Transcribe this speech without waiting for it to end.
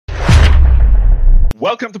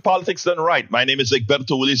Welcome to Politics Done Right. My name is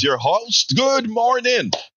Egberto Willis, your host. Good morning,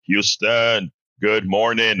 Houston. Good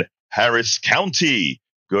morning, Harris County.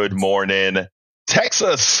 Good morning,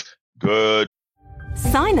 Texas. Good.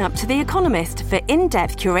 Sign up to The Economist for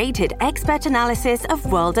in-depth curated expert analysis of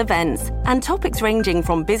world events and topics ranging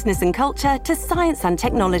from business and culture to science and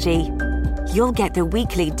technology. You'll get the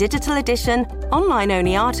weekly digital edition,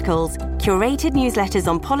 online-only articles, curated newsletters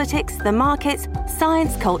on politics, the markets,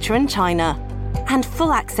 science, culture, and China, and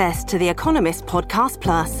full access to The Economist Podcast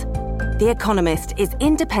Plus. The Economist is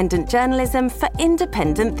independent journalism for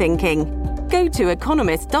independent thinking. Go to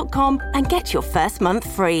economist.com and get your first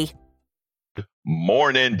month free.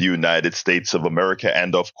 Morning, the United States of America,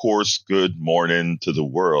 and of course, good morning to the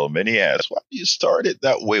world. Many ask, why do you start it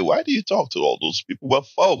that way? Why do you talk to all those people? Well,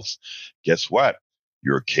 folks, guess what?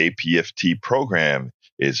 Your KPFT program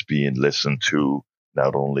is being listened to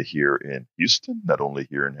not only here in Houston, not only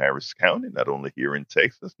here in Harris County, not only here in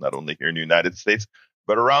Texas, not only here in the United States,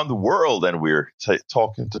 but around the world. And we're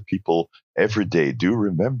talking to people every day. Do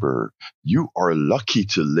remember, you are lucky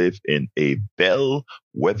to live in a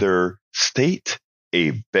bellwether state,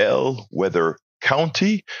 a bellwether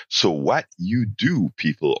county. So what you do,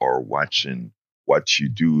 people are watching what you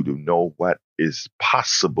do to know what is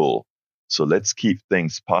possible. So let's keep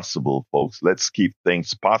things possible, folks. Let's keep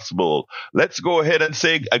things possible. Let's go ahead and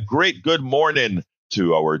say a great good morning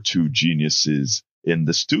to our two geniuses in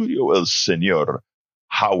the studio, El Senor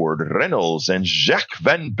Howard Reynolds and Jacques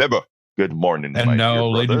Van Bebber. Good morning, and now,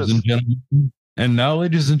 ladies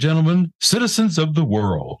and gentlemen, citizens of the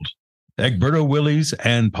world, Egberto Willis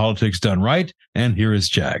and Politics Done Right. And here is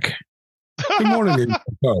Jack. Good morning.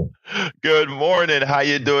 Good morning. How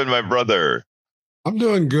you doing, my brother? I'm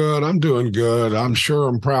doing good. I'm sure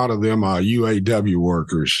I'm proud of them UAW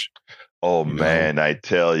workers. Oh, man, I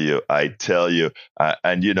tell you.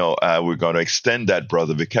 And, we're going to extend that,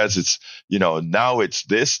 brother, because it's, now it's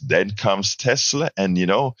this, then comes Tesla. And,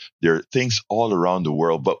 there are things all around the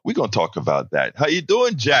world. But we're going to talk about that. How you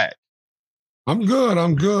doing, Jack? I'm good.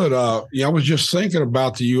 I was just thinking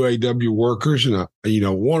about the UAW workers. And,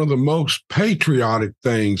 one of the most patriotic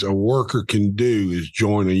things a worker can do is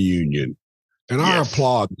join a union. And I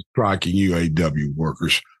applaud the striking UAW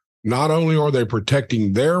workers. Not only are they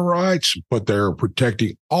protecting their rights, but they're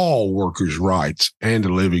protecting all workers' rights and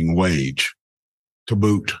a living wage to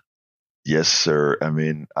boot. Yes, sir. I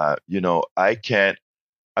mean, the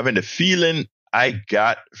feeling I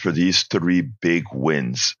got for these three big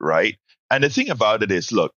wins, right? And the thing about it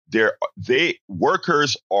is, look,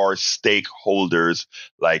 workers are stakeholders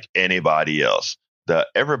like anybody else.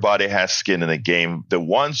 Everybody has skin in the game. The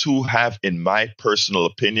ones who have, in my personal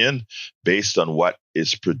opinion, based on what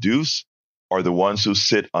is produced, are the ones who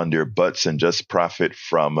sit on their butts and just profit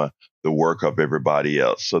from the work of everybody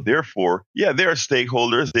else. So therefore, they're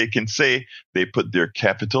stakeholders. They can say they put their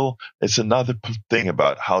capital. It's another thing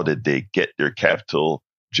about how did they get their capital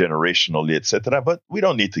generationally, etc. But we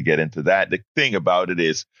don't need to get into that. The thing about it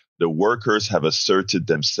is, the workers have asserted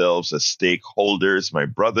themselves as stakeholders, my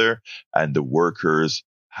brother, and the workers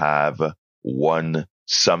have won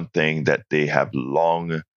something that they have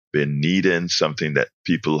long been needing, something that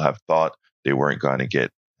people have thought they weren't going to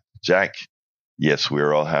get. Jack, yes,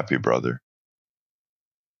 we're all happy, brother.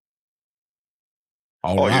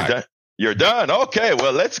 All right. You're done. Okay,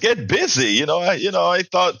 well, let's get busy. I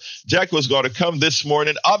thought Jack was going to come this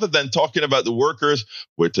morning, other than talking about the workers,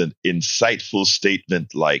 with an insightful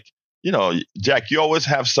statement like, Jack, you always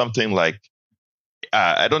have something like,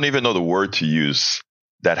 I don't even know the word to use,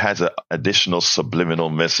 that has an additional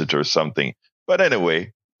subliminal message or something. But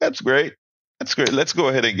anyway, that's great. Let's go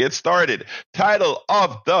ahead and get started. Title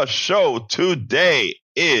of the show today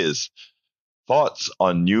is Thoughts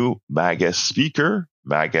on New MAGA Speaker.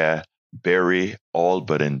 MAGA Barry all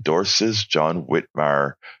but endorses John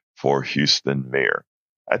Whitmire for Houston mayor.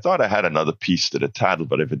 I thought I had another piece to the title,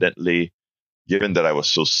 but evidently, given that I was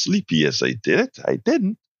so sleepy as I did it, I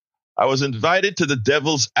didn't. I was invited to the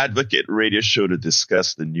Devil's Advocate radio show to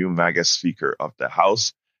discuss the new MAGA Speaker of the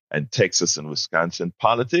House and Texas and Wisconsin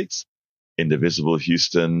politics. Indivisible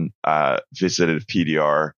Houston visited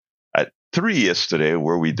PDR at 3 yesterday,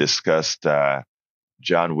 where we discussed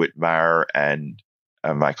John Whitmire and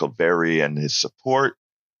Michael Berry and his support.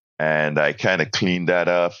 And I kind of cleaned that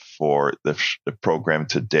up for the program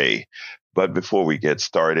today. But before we get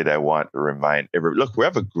started, I want to remind everyone, look, we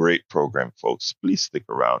have a great program, folks. Please stick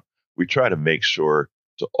around. We try to make sure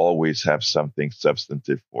to always have something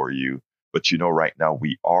substantive for you. But right now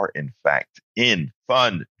we are, in fact, in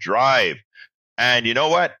Fund Drive. And you know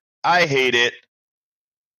what? I hate it.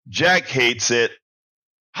 Jack hates it.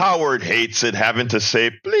 Howard hates it having to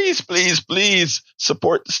say, please, please, please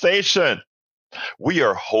support the station. We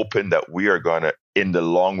are hoping that we are going to, in the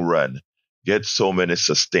long run, get so many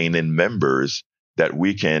sustaining members that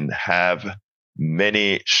we can have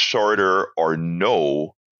many shorter or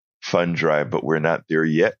no fund drive, but we're not there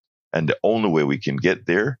yet. And the only way we can get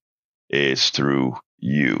there is through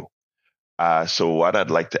you. So what I'd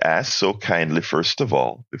like to ask so kindly, first of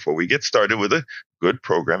all, before we get started with a good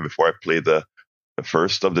program, before I play the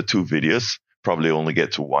first of the two videos, probably only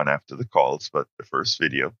get to one after the calls, but the first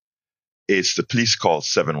video is to please call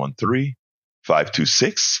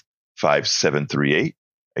 713-526-5738.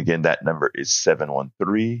 Again, that number is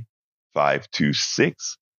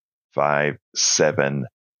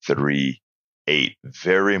 713-526-5738.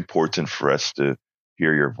 Very important for us to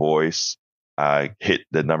hear your voice. Hit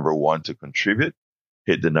the number 1 to contribute.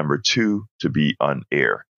 Hit the number 2 to be on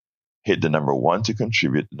air. Hit the number 1 to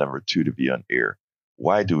contribute, the number 2 to be on air.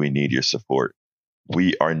 Why do we need your support?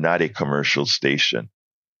 We are not a commercial station.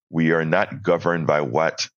 We are not governed by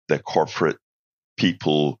what the corporate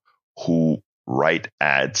people who write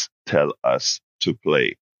ads tell us to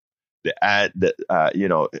play. The ad that,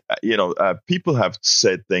 people have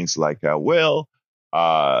said things like,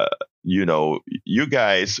 you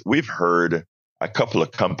guys, we've heard a couple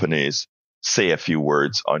of companies say a few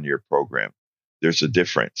words on your program. There's a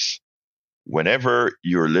difference. Whenever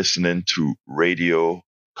you're listening to radio,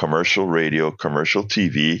 commercial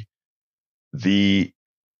TV, the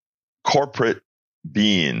corporate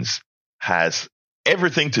beings has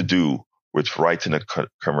everything to do with writing a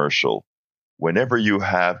commercial. Whenever you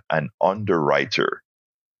have an underwriter,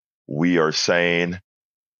 we are saying,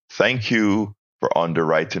 thank you for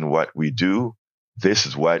underwriting what we do. This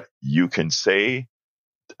is what you can say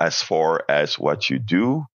as far as what you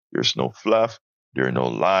do. There's no fluff. There are no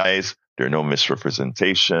lies. There are no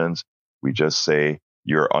misrepresentations. We just say,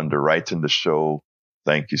 you're underwriting the show.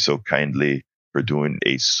 Thank you so kindly for doing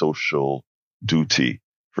a social duty,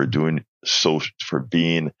 for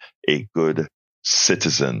being a good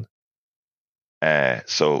citizen.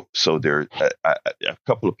 So there, a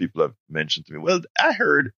couple of people have mentioned to me, well, I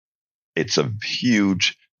heard it's a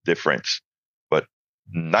huge difference, but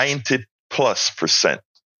 90+%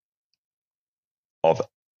 of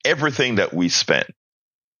everything that we spend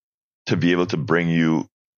to be able to bring you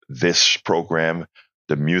this program,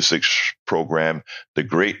 the music program, the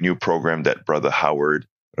great new program that Brother Howard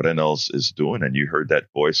Reynolds is doing. And you heard that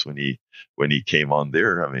voice when he came on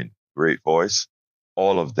there. I mean, great voice.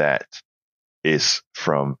 All of that is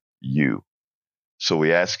from you. So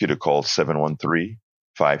we ask you to call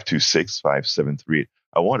 713-526-5738.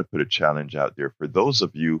 I want to put a challenge out there for those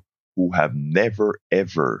of you who have never,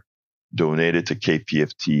 ever donated to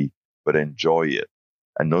KPFT, but enjoy it.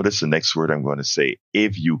 And notice the next word I'm going to say,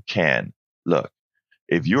 if you can. Look,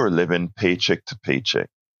 if you are living paycheck to paycheck,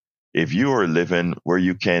 if you are living where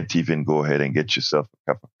you can't even go ahead and get yourself a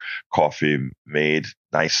cup of coffee made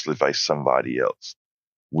nicely by somebody else,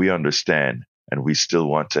 we understand, and we still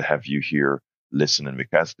want to have you here listening,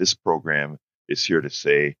 because this program is here to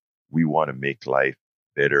say we want to make life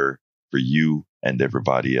better for you and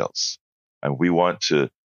everybody else. And we want to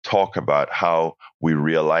talk about how we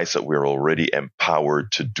realize that we're already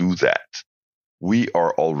empowered to do that. We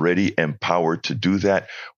are already empowered to do that.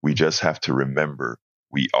 We just have to remember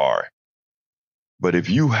we are. But if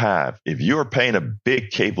you're paying a big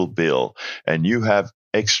cable bill and you have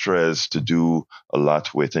extras to do a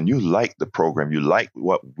lot with, and you like the program, you like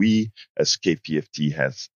what we as KPFT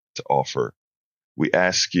has to offer, we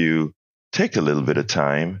ask you, take a little bit of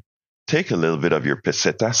time, take a little bit of your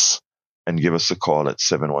pesetas, and give us a call at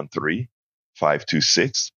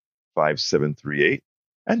 713-526-5738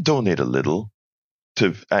 and donate a little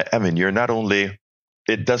to,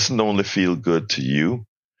 it doesn't only feel good to you,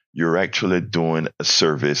 you're actually doing a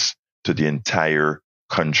service to the entire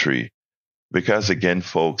country. Because again,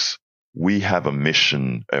 folks, we have a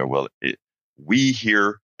mission. We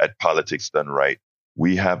here at Politics Done Right,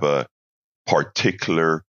 we have a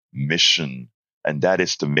particular mission, and that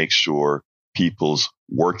is to make sure people's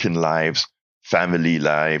working lives, family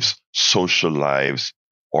lives, social lives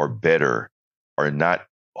are better, are not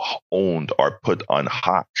owned or put on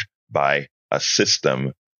hock by a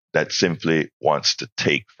system that simply wants to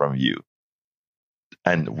take from you.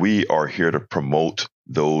 And we are here to promote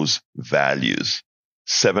those values.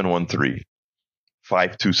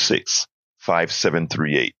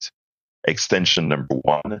 713-526-5738. Extension number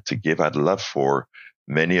 1 to give. I'd love for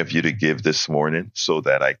many of you to give this morning so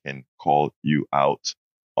that I can call you out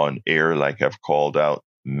on air like I've called out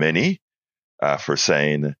many for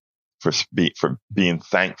being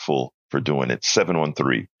thankful for doing it.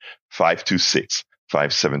 713-526-5738.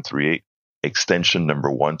 5738. Extension number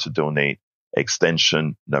 1 to donate.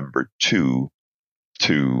 Extension number 2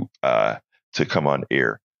 to come on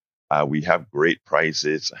air. We have great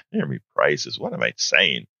prizes. Hear me, prizes. What am I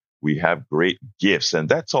saying? We have great gifts, and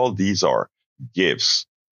that's all these are, gifts.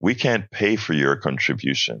 We can't pay for your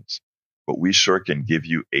contributions, but we sure can give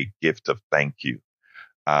you a gift of thank you.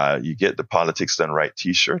 You get the Politics Done Right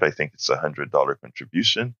t-shirt. I think it's a $100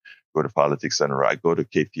 contribution. Go to Politics Done Right. Go to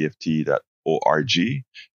kpft.org,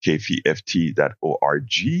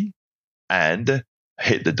 kpft.org, and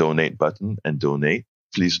hit the donate button and donate.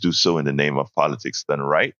 Please do so in the name of Politics Done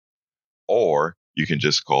Right. Or you can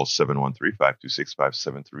just call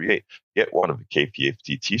 713-526-5738. Get one of the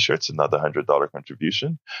KPFT t-shirts, another $100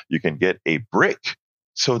 contribution. You can get a brick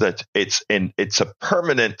so that it's a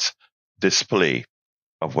permanent display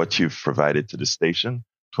of what you've provided to the station.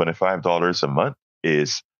 $25 a month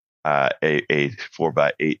is a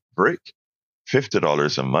 4x8 brick.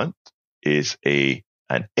 $50 a month is an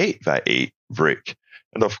 8x8 brick.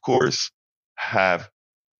 And of course, have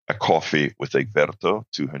a coffee with Egberto,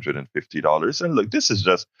 $250. And look, this is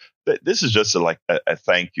just like a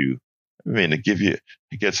thank you. I mean, to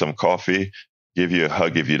get some coffee, give you a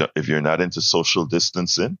hug if you're not into social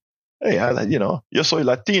distancing. Hey, yo soy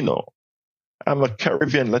Latino. I'm a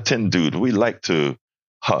Caribbean Latin dude. We like to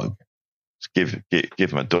hug. Give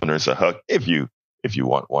my donors a hug if you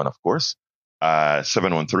want one, of course.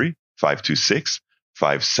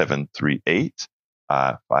 713-526-5738.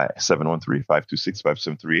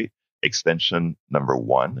 713-526-5738. Extension number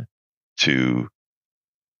 1 to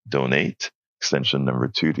donate. Extension number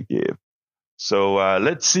 2 to give. So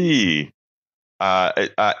let's see.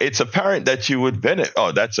 It's apparent that you would benefit.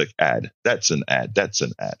 Oh, that's an ad. That's an ad.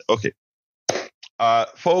 Okay.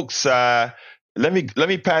 Folks, let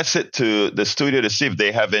me pass it to the studio to see if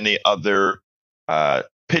they have any other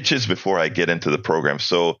pitches before I get into the program.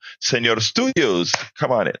 So, Senor Studios,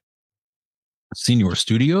 come on in. Senior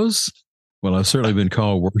Studios? Well, I've certainly been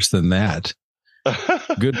called worse than that.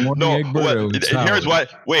 Good morning,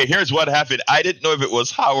 Egberto. Here's what happened. I didn't know if it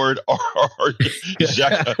was Howard or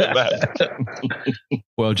Jack.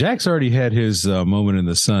 Well, Jack's already had his moment in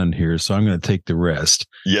the sun here, so I'm going to take the rest.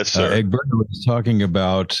 Yes, sir. Egberto was talking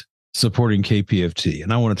about supporting KPFT,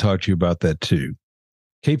 and I want to talk to you about that too.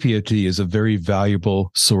 KPFT is a very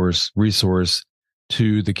valuable resource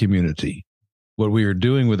to the community. What we are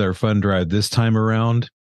doing with our fund drive this time around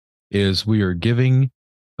is we are giving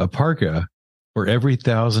a parka for every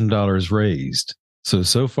 $1,000 raised.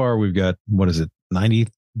 So far we've got, 90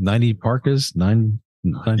 parkas?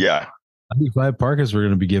 95 parkas we're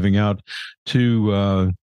going to be giving out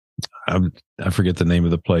to, I forget the name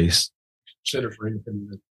of the place. Center for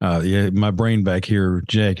Independent. My brain back here,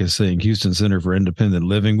 Jack, is saying Houston Center for Independent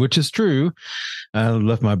Living, which is true. I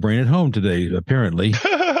left my brain at home today, apparently.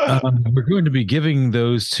 We're going to be giving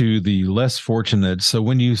those to the less fortunate. So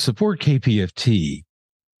when you support KPFT,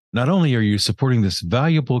 not only are you supporting this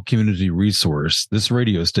valuable community resource, this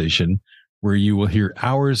radio station, where you will hear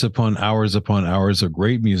hours upon hours upon hours of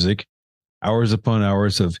great music, hours upon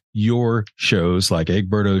hours of your shows like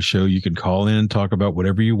Egberto's show. You can call in and talk about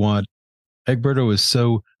whatever you want. Egberto is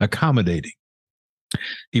so accommodating.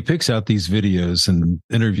 He picks out these videos and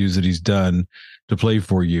interviews that he's done to play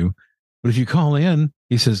for you. But if you call in,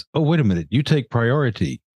 he says, oh, wait a minute, you take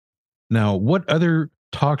priority. Now, what other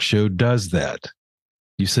talk show does that?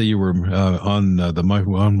 You say you were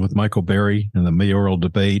on with Michael Berry and the mayoral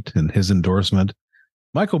debate and his endorsement.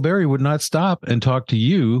 Michael Berry would not stop and talk to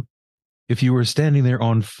you if you were standing there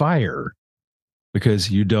on fire,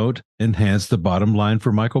 because you don't enhance the bottom line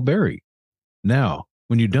for Michael Berry. Now,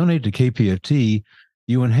 when you donate to KPFT,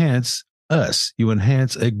 you enhance us. You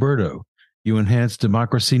enhance Egberto. You enhance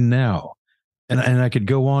Democracy Now! And I could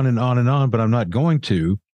go on and on and on, but I'm not going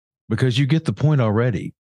to, because you get the point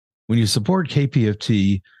already. When you support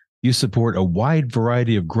KPFT, you support a wide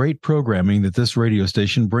variety of great programming that this radio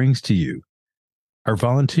station brings to you. Our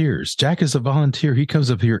volunteers. Jack is a volunteer. He comes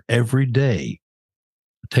up here every day,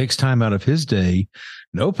 takes time out of his day,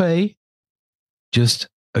 no pay, just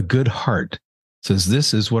a good heart. Says,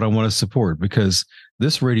 this is what I want to support because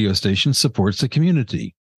this radio station supports the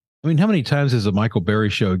community. I mean, how many times has a Michael Berry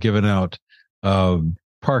show given out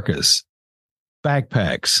parkas,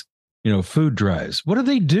 backpacks, food drives? What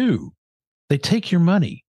do? They take your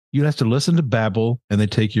money. You have to listen to Babel and they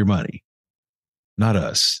take your money. Not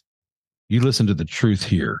us. You listen to the truth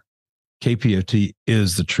here. KPFT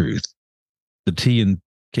is the truth. The T in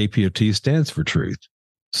KPFT stands for truth.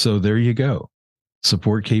 So there you go.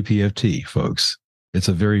 Support KPFT, folks. It's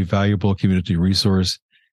a very valuable community resource,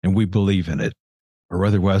 and we believe in it, or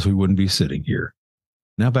otherwise we wouldn't be sitting here.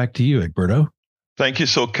 Now back to you, Egberto. Thank you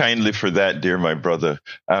so kindly for that, dear my brother.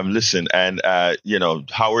 Listen, and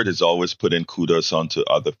Howard has always put in kudos onto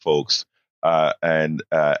other folks, and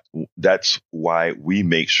that's why we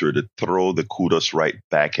make sure to throw the kudos right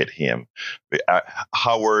back at him.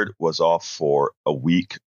 Howard was off for a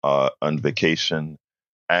week on vacation,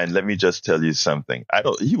 and let me just tell you something.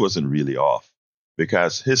 He wasn't really off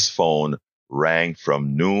because his phone rang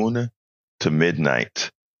from noon to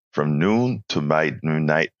midnight. From noon to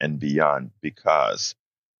midnight and beyond, because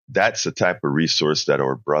that's the type of resource that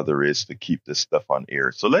our brother is to keep this stuff on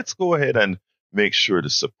air. So let's go ahead and make sure to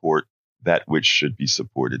support that which should be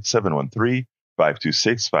supported.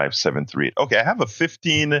 713-526-5738. Okay, I have a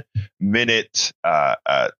 15-minute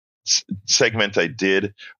segment I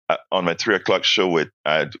did on my 3 o'clock show with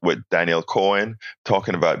Daniel Cohen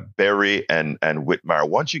talking about Berry and Whitmire. I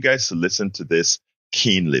want you guys to listen to this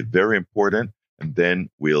keenly. Very important. And then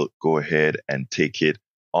we'll go ahead and take it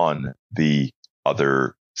on the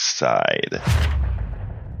other side.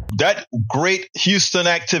 That great Houston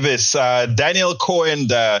activist, Daniel Cohen,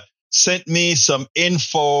 sent me some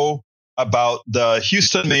info about the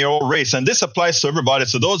Houston mayoral race. And this applies to everybody.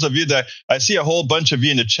 So those of you that I see a whole bunch of you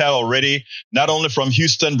in the chat already, not only from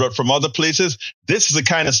Houston, but from other places. This is the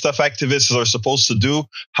kind of stuff activists are supposed to do,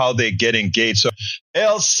 how they get engaged. So,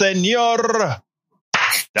 El Señor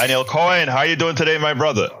Daniel Cohen, how are you doing today, my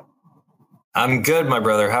brother? I'm good, my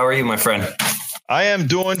brother. How are you, my friend? I am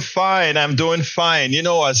doing fine. You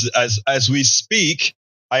know, as we speak,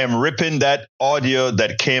 I am ripping that audio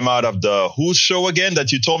that came out of the whose show again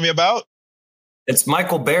that you told me about? It's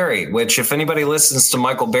Michael Berry, which if anybody listens to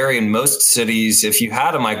Michael Berry in most cities, if you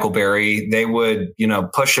had a Michael Berry, they would,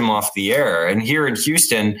 push him off the air. And here in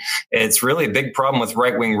Houston, it's really a big problem with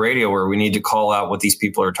right-wing radio where we need to call out what these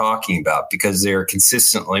people are talking about because they're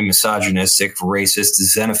consistently misogynistic, racist,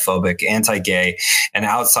 xenophobic, anti-gay, and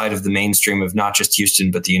outside of the mainstream of not just Houston,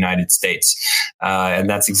 but the United States. And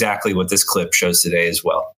that's exactly what this clip shows today as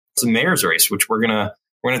well. It's a mayor's race, which we're gonna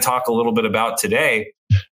talk a little bit about today.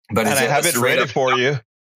 But I have it ready for you.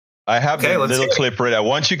 I have the little clip ready. I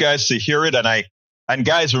want you guys to hear it. And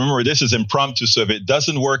guys, remember, this is impromptu. So if it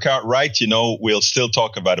doesn't work out right, we'll still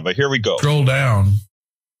talk about it. But here we go. Scroll down.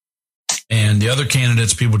 And the other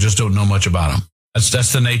candidates, people just don't know much about them.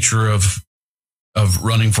 That's the nature of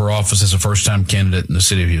running for office as a first-time candidate in the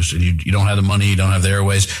city of Houston. You don't have the money. You don't have the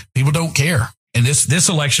airways. People don't care. And this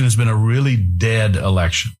election has been a really dead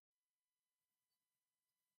election.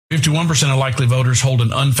 51% of likely voters hold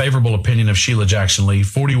an unfavorable opinion of Sheila Jackson Lee.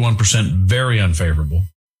 41% very unfavorable.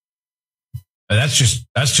 And that's just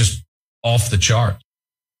off the chart.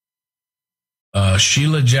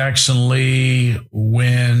 Sheila Jackson Lee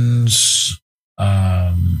wins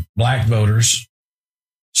black voters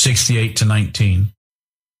 68-19.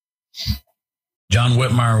 John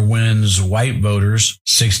Whitmire wins white voters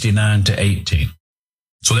 69-18.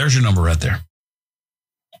 So there's your number right there.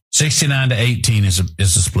 69-18 is the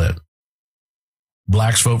split.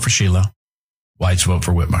 Blacks vote for Sheila. Whites vote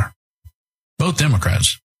for Whitmire. Both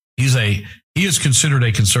Democrats. He is considered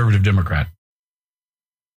a conservative Democrat.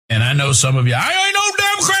 And I know some of you, I ain't no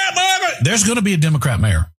Democrat, man. There's going to be a Democrat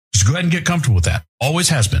mayor. Just go ahead and get comfortable with that. Always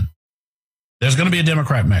has been. There's going to be a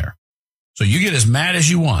Democrat mayor. So you get as mad as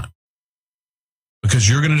you want because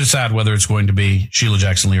you're going to decide whether it's going to be Sheila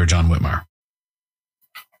Jackson Lee or John Whitmire.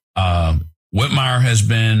 Whitmire has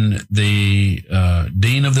been the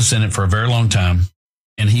dean of the Senate for a very long time,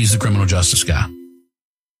 and he's the criminal justice guy.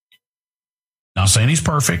 Not saying he's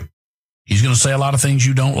perfect. He's going to say a lot of things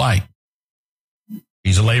you don't like.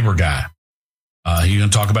 He's a labor guy. He's going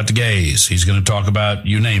to talk about the gays. He's going to talk about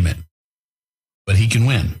you name it. But he can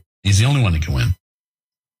win. He's the only one that can win.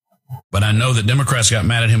 But I know that Democrats got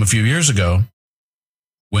mad at him a few years ago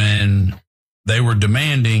when they were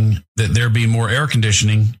demanding that there be more air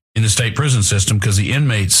conditioning in the state prison system because the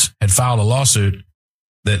inmates had filed a lawsuit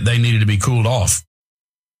that they needed to be cooled off.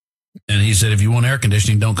 And he said, if you want air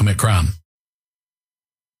conditioning, don't commit crime.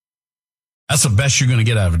 That's the best you're going to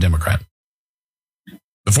get out of a Democrat.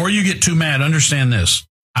 Before you get too mad, understand this.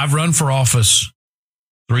 I've run for office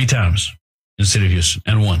 3 times in the city of Houston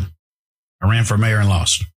and won. I ran for mayor and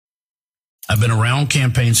lost. I've been around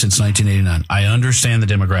campaigns since 1989. I understand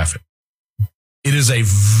the demographic. It is a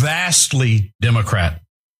vastly Democrat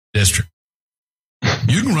district.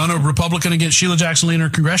 You can run a Republican against Sheila Jackson Lee in her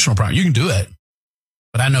congressional primary. You can do it.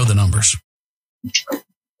 But I know the numbers.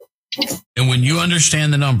 And when you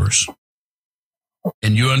understand the numbers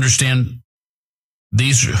and you understand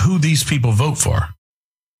who these people vote for,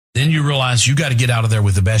 then you realize you got to get out of there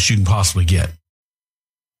with the best you can possibly get.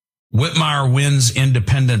 Whitmire wins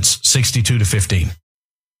independents 62-15.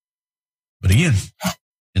 But again,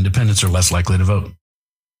 Independents are less likely to vote.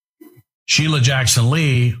 Sheila Jackson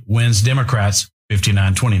Lee wins Democrats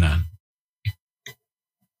 59-29.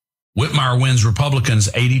 Whitmire wins Republicans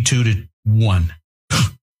 82-1.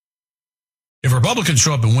 If Republicans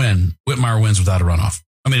show up and win, Whitmire wins without a runoff.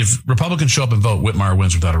 I mean, if Republicans show up and vote, Whitmire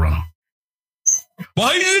wins without a runoff. Why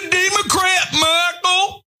are you a Democrat,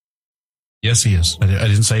 Michael? Yes, he is. I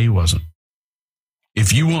didn't say he wasn't.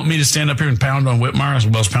 If you want me to stand up here and pound on Whitmire as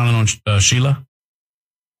well as pounding on Sheila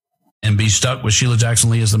and be stuck with Sheila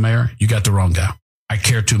Jackson Lee as the mayor, you got the wrong guy. I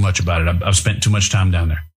care too much about it. I've spent too much time down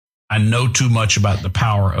there. I know too much about the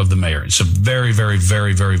power of the mayor. It's a very, very,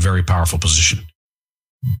 very, very, very powerful position.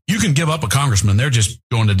 You can give up a congressman. They're just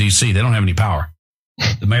going to D.C. They don't have any power.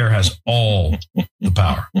 The mayor has all the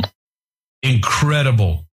power.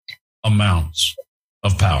 Incredible amounts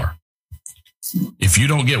of power. If you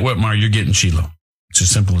don't get Whitmire, you're getting Sheila. It's as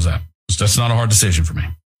simple as that. That's not a hard decision for me.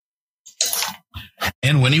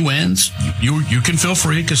 And when he wins, you can feel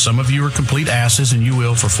free because some of you are complete asses and you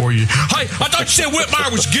will for 4 years. Hey, I thought you said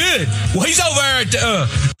Whitmire was good. Well, he's over there at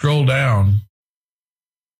scroll down.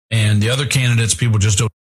 And the other candidates, people just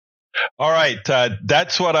don't. All right.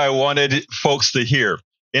 That's what I wanted folks to hear.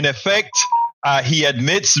 In effect, he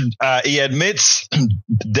admits,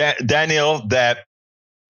 Daniel, that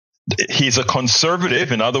he's a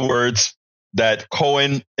conservative. In other words, that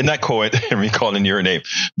let me call in your name,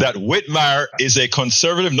 that Whitmire is a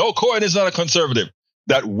conservative. No, Cohen is not a conservative.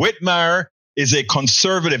 That Whitmire is a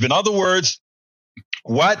conservative. In other words,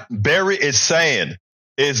 what Barry is saying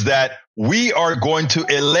is that we are going to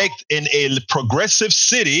elect in a progressive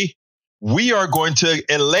city. We are going to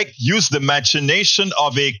use the machination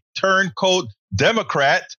of a turncoat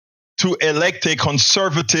Democrat to elect a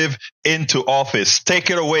conservative into office. Take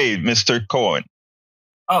it away, Mr. Cohen.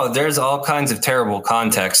 Oh, there's all kinds of terrible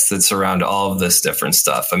context that surround all of this different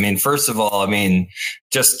stuff. I mean, first of all,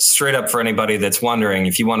 just straight up for anybody that's wondering,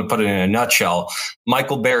 if you want to put it in a nutshell,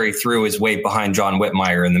 Michael Barry threw his weight behind John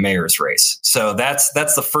Whitmire in the mayor's race. So that's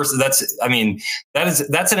the first. That's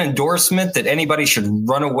an endorsement that anybody should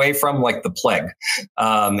run away from like the plague.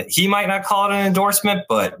 He might not call it an endorsement,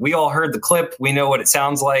 but we all heard the clip. We know what it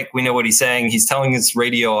sounds like. We know what he's saying. He's telling his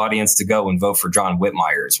radio audience to go and vote for John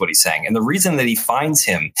Whitmire is what he's saying. And the reason that he finds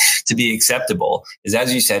him to be acceptable is,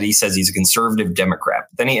 as you said, he says he's a conservative Democrat.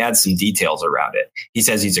 But then he adds some details around it. He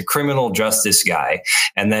says he's a criminal justice guy.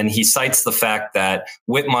 And then he cites the fact that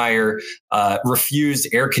Whitmire refused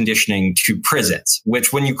air conditioning to prisons,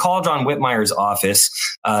 which when you call John Whitmire's office,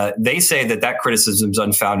 they say that criticism is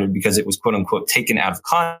unfounded because it was, quote unquote, taken out of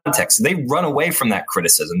context. They run away from that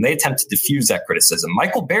criticism. They attempt to diffuse that criticism.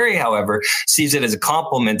 Michael Barry, however, sees it as a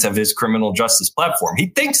compliment of his criminal justice platform. He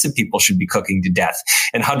thinks that people should be cooking to death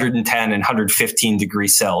in 110 and 115 degree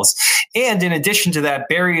cells. And in addition to that,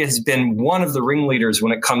 Barry has been one of the ringleaders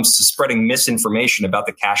when it comes to spreading misinformation about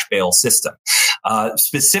the cash bail system.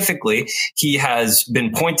 Specifically, he has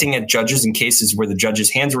been pointing at judges in cases where the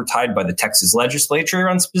judges' hands were tied by the Texas legislature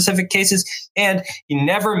on specific cases. And he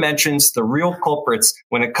never mentions the real culprits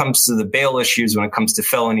when it comes to the bail issues, when it comes to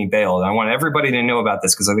felony bail. And I want everybody to know about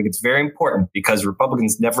this because I think it's very important because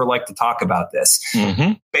Republicans never like to talk about this.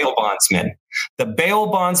 Mm-hmm. Bail bondsmen. The bail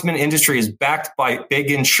bondsman industry is backed by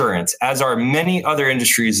big insurance, as are many other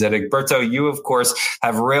industries that, Egberto, you, of course,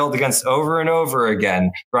 have railed against over and over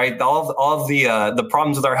again, right? All of the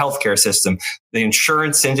problems with our healthcare system. The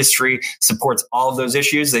insurance industry supports all of those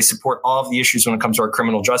issues. They support all of the issues when it comes to our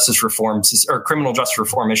criminal justice reforms or criminal justice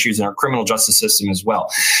reform issues in our criminal justice system as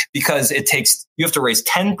well, because you have to raise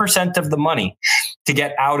 10% of the money to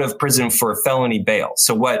get out of prison for a felony bail.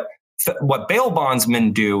 So what bail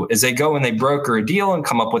bondsmen do is they go and they broker a deal and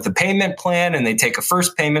come up with a payment plan, and they take a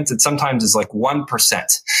first payment that sometimes is like 1%.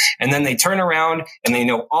 And then they turn around and they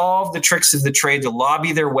know all of the tricks of the trade to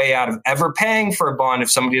lobby their way out of ever paying for a bond if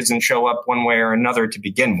somebody doesn't show up one way or another to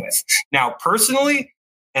begin with. Now, personally,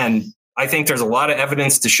 and I think there's a lot of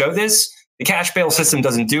evidence to show this, the cash bail system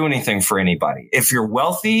doesn't do anything for anybody. If you're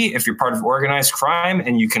wealthy, if you're part of organized crime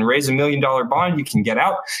and you can raise $1 million bond, you can get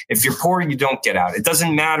out. If you're poor, you don't get out. It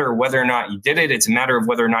doesn't matter whether or not you did it. It's a matter of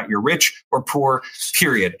whether or not you're rich or poor,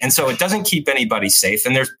 period. And so it doesn't keep anybody safe.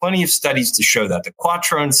 And there's plenty of studies to show that. The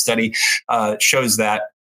Quattrone study shows that.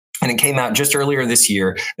 And it came out just earlier this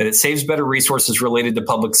year that it saves better resources related to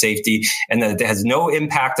public safety and that it has no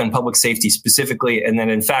impact on public safety specifically. And that,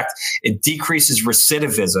 in fact, it decreases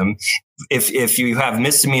recidivism if you have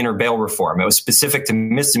misdemeanor bail reform. It was specific to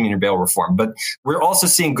misdemeanor bail reform. But we're also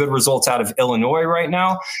seeing good results out of Illinois right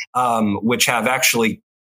now, which have actually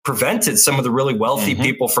prevented some of the really wealthy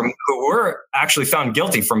people who were actually found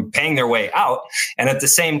guilty from paying their way out, and at the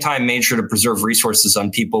same time made sure to preserve resources on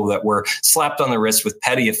people that were slapped on the wrist with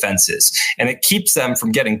petty offenses. And it keeps them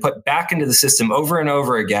from getting put back into the system over and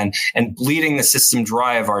over again and bleeding the system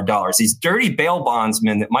dry of our dollars. These dirty bail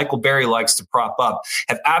bondsmen that Michael Berry likes to prop up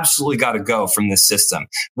have absolutely got to go from this system.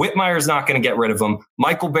 Whitmire is not going to get rid of them.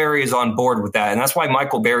 Michael Berry is on board with that. And that's why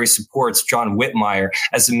Michael Berry supports John Whitmire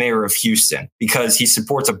as the mayor of Houston, because he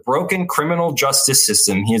supports a broken criminal justice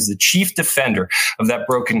system. He is the chief defender of that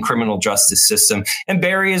broken criminal justice system. And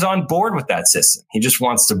Berry is on board with that system. He just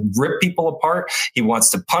wants to rip people apart. He wants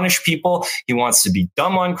to punish people. He wants to be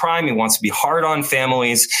dumb on crime. He wants to be hard on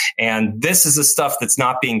families. And this is the stuff that's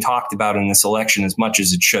not being talked about in this election as much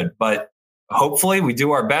as it should. But hopefully we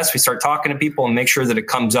do our best. We start talking to people and make sure that it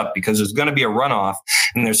comes up, because there's going to be a runoff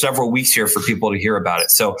and there's several weeks here for people to hear about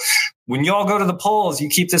it. So when you all go to the polls, you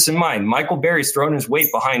keep this in mind. Michael Berry's thrown his weight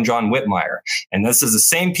behind John Whitmire. And this is the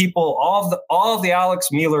same people. All of the Alex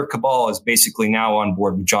Mueller cabal is basically now on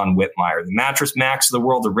board with John Whitmire. The Mattress Macs of the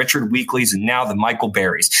world, the Richard Weekleys, and now the Michael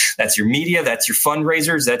Berrys. That's your media. That's your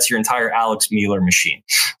fundraisers. That's your entire Alex Mueller machine.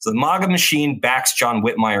 So the MAGA machine backs John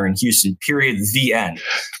Whitmire in Houston, period, the end.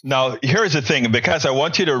 Now, here's the thing, because I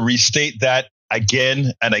want you to restate that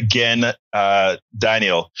again and again,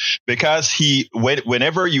 Daniel, because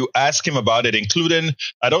whenever you ask him about it, including,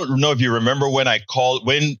 I don't know if you remember when I called,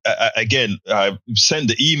 sent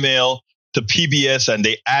the email to PBS and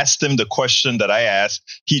they asked him the question that I asked,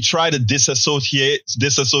 he tried to disassociate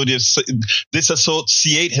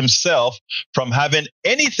himself from having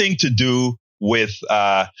anything to do with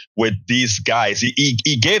these guys.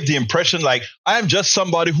 He gave the impression like, I'm just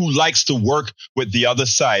somebody who likes to work with the other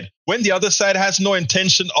side, when the other side has no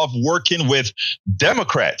intention of working with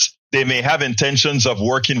Democrats. They may have intentions of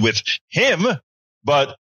working with him,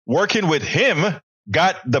 but working with him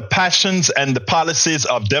got the passions and the policies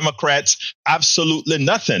of Democrats absolutely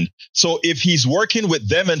nothing. So if he's working with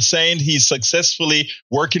them and saying he's successfully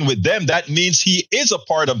working with them, that means he is a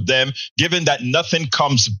part of them, given that nothing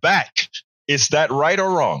comes back. Is that right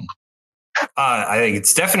or wrong? I think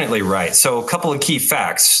it's definitely right. So a couple of key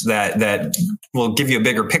facts that will give you a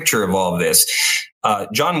bigger picture of all of this.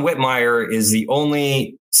 John Whitmire is the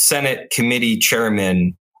only Senate committee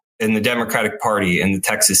chairman in the Democratic Party in the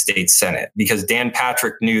Texas State Senate, because Dan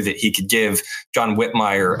Patrick knew that he could give John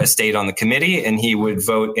Whitmire a state on the committee and he would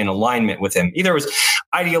vote in alignment with him. Either it was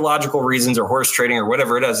ideological reasons or horse trading or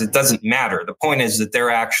whatever it is, it doesn't matter. The point is that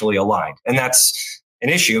they're actually aligned. And that's an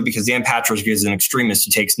issue because Dan Patrick is an extremist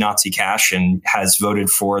who takes Nazi cash and has voted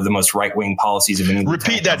for the most right-wing policies of any.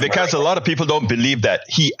 Repeat that, because a lot of people don't believe that.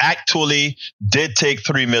 He actually did take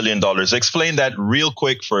 $3 million. Explain that real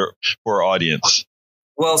quick for our audience.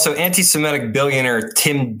 Well, so anti-Semitic billionaire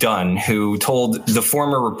Tim Dunn, who told the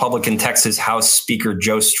former Republican Texas House Speaker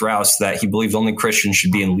Joe Strauss that he believed only Christians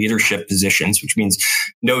should be in leadership positions, which means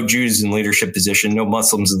no Jews in leadership position, no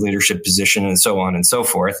Muslims in leadership position, and so on and so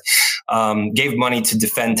forth, gave money to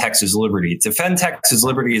Defend Texas Liberty. Defend Texas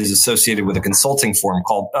Liberty is associated with a consulting firm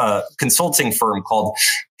called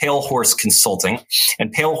Pale Horse Consulting,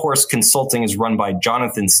 and Pale Horse Consulting is run by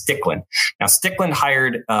Jonathan Stickland. Now, Stickland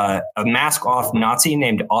hired a mask-off Nazi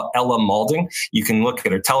named Ella Maulding. You can look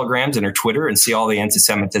at her telegrams and her Twitter and see all the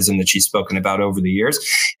anti-Semitism that she's spoken about over the years.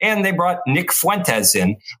 And they brought Nick Fuentes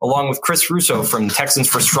in, along with Chris Russo from Texans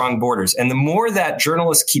for Strong Borders. And the more that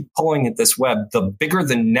journalists keep pulling at this web, the bigger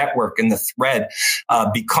the network and the thread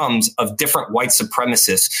becomes of different white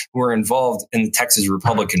supremacists who are involved in the Texas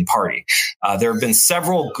Republican Party. There have been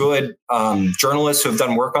several good journalists who have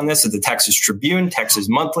done work on this at the Texas Tribune, Texas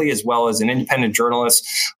Monthly, as well as an independent journalist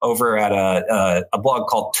over at a blog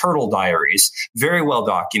called Turtle Diaries. Very well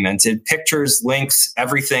documented, pictures, links,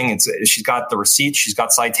 everything. She's got the receipts, she's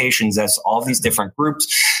got citations as to all of these different groups.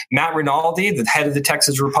 Matt Rinaldi, the head of the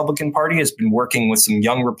Texas Republican Party, has been working with some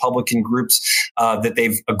young Republican groups that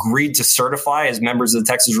they've agreed to certify as members of the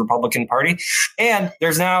Texas Republican Party. And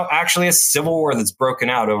there's now actually a civil war that's broken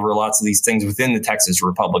out over lots of these things within the Texas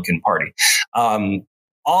Republican Party.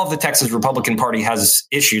 All of the Texas Republican Party has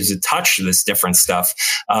issues that touch this different stuff,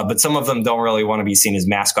 but some of them don't really want to be seen as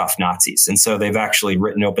mask-off Nazis. And so they've actually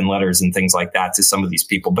written open letters and things like that to some of these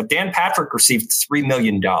people. But Dan Patrick received $3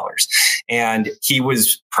 million, and he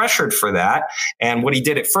was pressured for that. And what he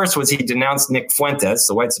did at first was he denounced Nick Fuentes,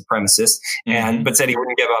 the white supremacist, but said he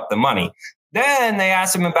wouldn't give up the money. Then they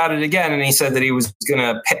asked him about it again, and he said that he was going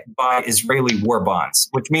to buy Israeli war bonds,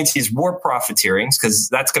 which means he's war profiteering, because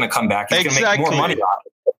that's going to come back. He's going to make more money off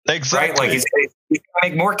it. Exactly. Right? Like he's going to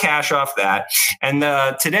make more cash off that. And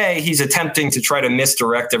today he's attempting to try to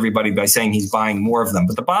misdirect everybody by saying he's buying more of them.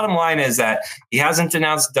 But the bottom line is that he hasn't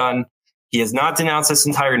denounced Dunn. He has not denounced this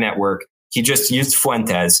entire network. He just used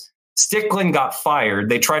Fuentes. Sticklin got fired.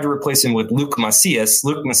 They tried to replace him with Luke Macias.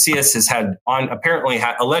 Luke Macias has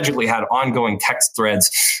allegedly had ongoing text threads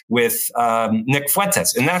with Nick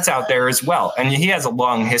Fuentes, and that's out there as well. And he has a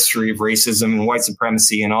long history of racism and white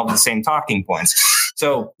supremacy and all the same talking points.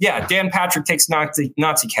 So yeah, Dan Patrick takes Nazi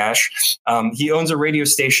cash. He owns a radio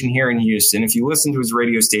station here in Houston. If you listen to his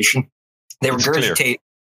radio station, they regurgitate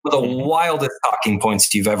the wildest talking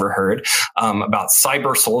points you've ever heard about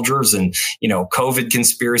cyber soldiers and, COVID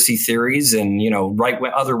conspiracy theories and,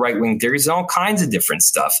 other right-wing theories and all kinds of different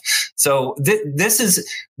stuff. So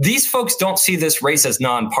these folks don't see this race as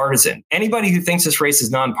nonpartisan. Anybody who thinks this race is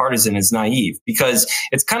nonpartisan is naive, because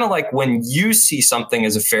it's kind of like when you see something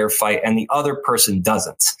as a fair fight and the other person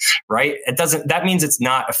doesn't, right? That means it's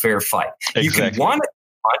not a fair fight. Exactly.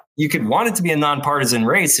 You could want it to be a nonpartisan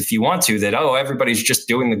race if you want to, that, everybody's just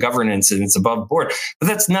doing the governance and it's above board. But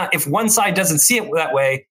that's not, if one side doesn't see it that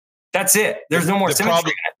way, that's it. There's no more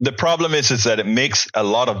symmetry. The problem is that it makes a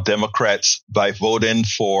lot of Democrats, by voting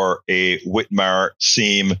for a Whitmire,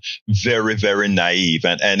 seem very, very naive.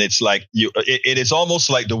 And it's like it is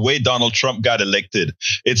almost like the way Donald Trump got elected.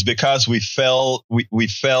 It's because we fell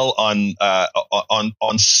on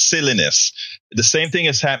silliness. The same thing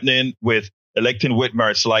is happening with electing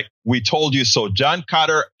Whitmire. It's like, we told you so. John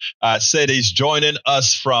Carter said he's joining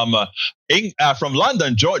us from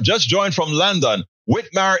London. Just joined from London.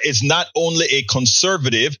 Whitmire is not only a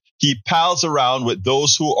conservative, he pals around with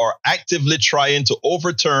those who are actively trying to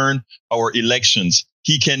overturn our elections.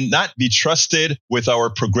 He cannot be trusted with our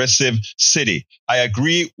progressive city. I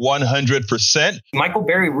agree 100%. Michael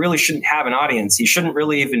Berry really shouldn't have an audience. He shouldn't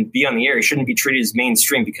really even be on the air. He shouldn't be treated as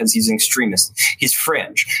mainstream because he's an extremist. He's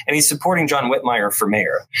fringe. And he's supporting John Whitmire for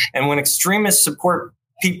mayor. And when extremists support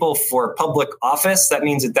people for public office, that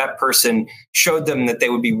means that person showed them that they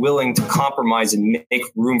would be willing to compromise and make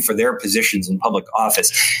room for their positions in public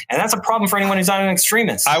office. And that's a problem for anyone who's not an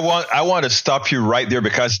extremist. I want to stop you right there,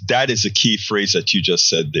 because that is a key phrase that you just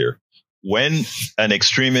said there. When an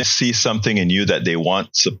extremist sees something in you that they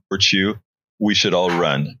want to support you, we should all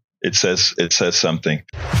run. It says something.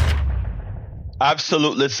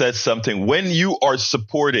 Absolutely says something. When you are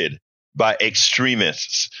supported by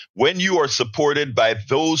extremists, when you are supported by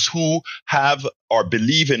those who have or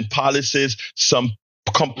believe in policies some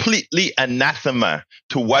completely anathema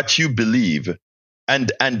to what you believe,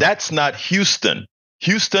 and that's not Houston.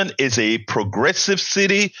 Houston is a progressive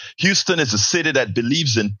city. Houston is a city that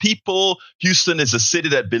believes in people. Houston is a city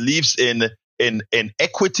that believes in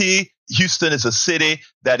equity. Houston is a city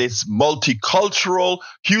that is multicultural.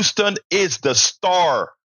 Houston is the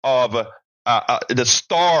star of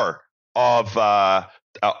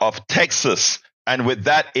Texas, and with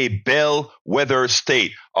that, a bellwether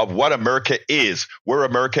state of what America is, where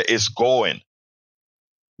America is going.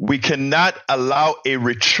 We cannot allow a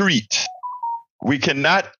retreat. We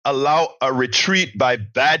cannot allow a retreat by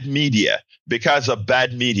bad media because of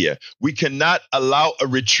bad media. We cannot allow a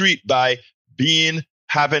retreat by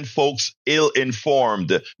having folks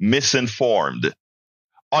ill-informed, misinformed.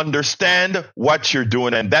 Understand what you're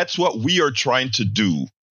doing, and that's what we are trying to do.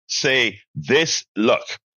 Say this, look,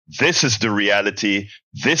 this is the reality.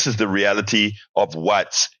 This is the reality of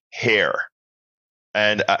what's here.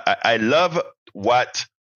 And I love what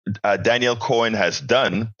Daniel Cohen has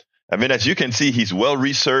done. I mean, as you can see, he's well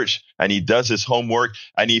researched and he does his homework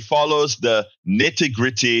and he follows the nitty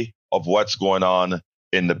gritty of what's going on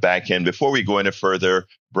in the back end. Before we go any further,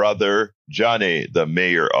 Brother Johnny, the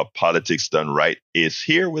mayor of Politics Done Right, is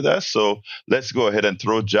here with us. So let's go ahead and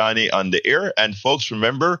throw Johnny on the air. And folks,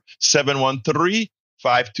 remember,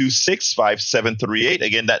 713-526-5738.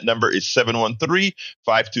 Again, that number is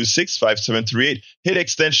 713-526-5738. Hit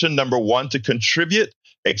extension number 1 to contribute.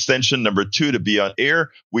 Extension number 2 to be on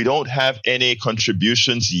air. We don't have any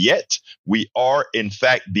contributions yet. We are, in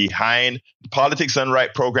fact, behind. The Politics Done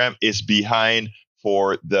Right program is behind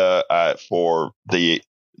for the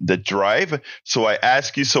drive. So I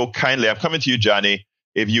ask you so kindly, I'm coming to you, Johnny.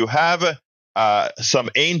 If you have some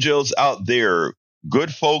angels out there,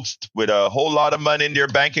 good folks with a whole lot of money in their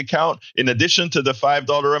bank account, in addition to the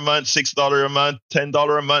 $5 a month, $6 a month,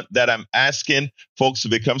 $10 a month that I'm asking folks to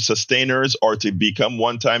become sustainers or to become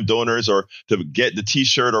one-time donors or to get the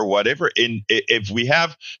T-shirt or whatever. If we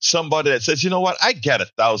have somebody that says, you know what, I got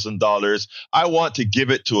 $1,000, I want to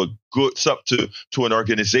give it to up to an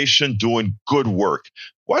organization doing good work.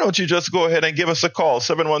 Why don't you just go ahead and give us a call,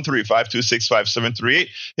 713-526-5738,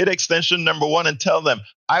 hit extension number 1 and tell them,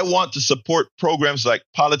 I want to support programs like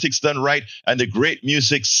Politics Done Right and the great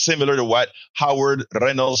music similar to what Howard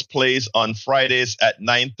Reynolds plays on Fridays at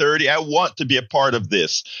 9:30. I want to be a part of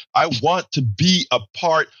this. I want to be a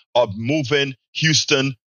part of moving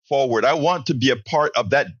Houston forward. I want to be a part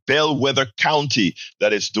of that bellwether county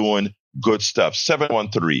that is doing good stuff.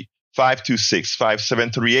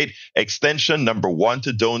 713-526-5738, extension number 1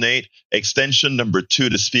 to donate, extension number 2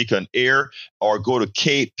 to speak on air, or go to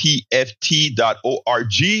kpft.org,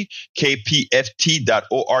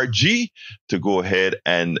 kpft.org to go ahead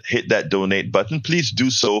and hit that donate button. Please do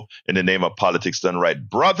so in the name of Politics Done Right.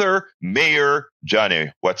 Brother Mayor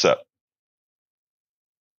Johnny, what's up?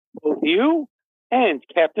 Both you and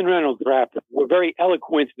Captain Reynolds were very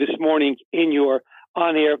eloquent this morning in your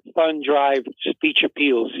on-air fund drive speech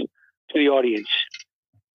appeals to the audience.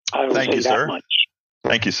 I don't Thank say you, that sir. much.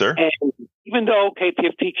 Thank you, sir. And even though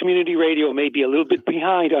KPFT Community Radio may be a little bit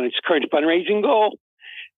behind on its current fundraising goal,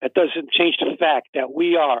 that doesn't change the fact that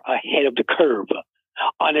we are ahead of the curve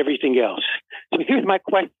on everything else. So here's my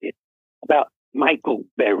question about Michael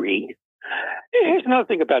Berry. Here's another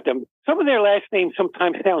thing about them. Some of their last names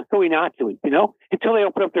sometimes sound so innocuous, until they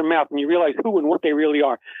open up their mouth and you realize who and what they really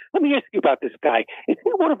are. Let me ask you about this guy. Is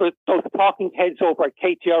he one of those talking heads over at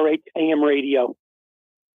KTRH AM radio?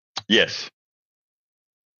 Yes.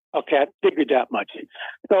 Okay, I figured that much.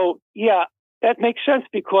 So, yeah, that makes sense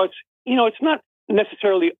because, it's not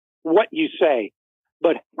necessarily what you say,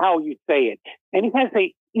 but how you say it. And he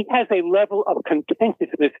has a level of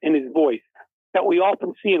contentiousness in his voice that we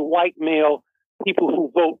often see in white male people who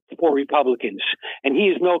vote for Republicans. And he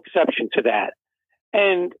is no exception to that.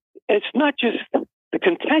 And it's not just the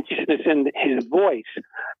contentiousness in his voice,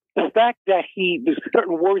 the fact that there's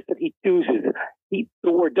certain words that he chooses. The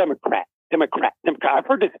word Democrat. I've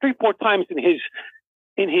heard this 3-4 times in his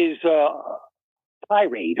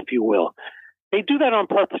tirade, if you will. They do that on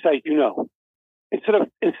purpose, as you know.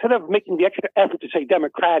 Instead of making the extra effort to say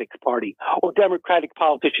Democratic Party or Democratic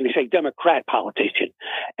politician, they say Democrat politician.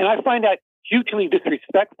 And I find that hugely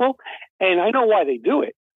disrespectful, and I know why they do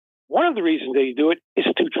it. One of the reasons they do it is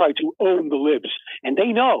to try to own the libs. And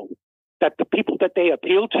they know that the people that they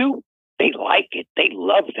appeal to, they like it. They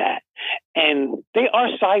love that. And they are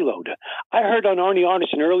siloed. I heard on Arnie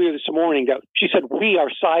Arneson earlier this morning that she said, we are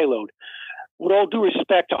siloed. With all due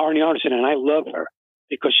respect to Arnie Arneson, and I love her,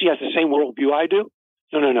 because she has the same worldview I do.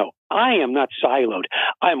 No. I am not siloed.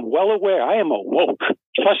 I am well aware. I am awoke.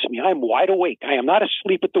 Trust me, I am wide awake. I am not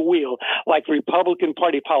asleep at the wheel like Republican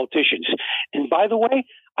Party politicians. And by the way,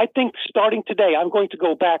 I think starting today, I'm going to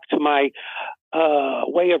go back to my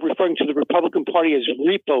way of referring to the Republican Party as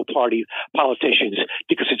repo party politicians,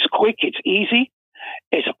 because it's quick, it's easy.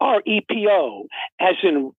 It's REPO, as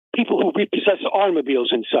in people who repossess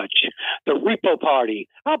automobiles and such. The repo party.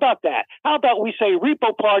 How about that? How about we say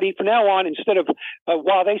repo party from now on instead of,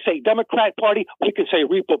 while they say Democrat party, we can say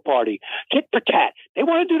repo party. Tit for tat. They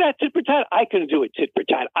want to do that tit for tat? I can do it tit for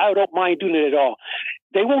tat. I don't mind doing it at all.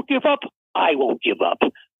 They won't give up. I won't give up.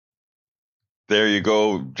 There you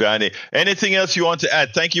go, Johnny. Anything else you want to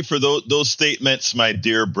add? Thank you for those statements, my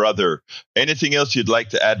dear brother. Anything else you'd like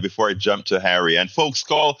to add before I jump to Harry? And folks,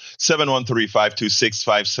 call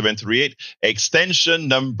 713-526-5738, extension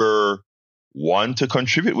number 1 to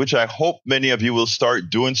contribute, which I hope many of you will start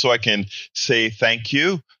doing so I can say thank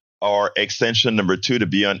you, or extension number 2 to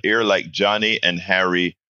be on air like Johnny and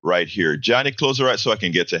Harry right here. Johnny, close her eyes so I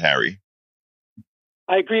can get to Harry.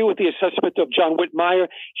 I agree with the assessment of John Whitmire.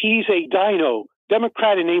 He's a dino,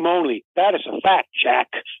 Democrat in name only. That is a fact, Jack.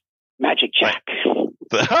 Magic Jack.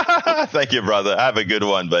 Thank you, brother. Have a good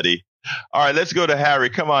one, buddy. All right, let's go to Harry.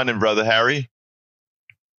 Come on in, brother Harry.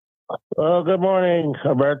 Well, good morning,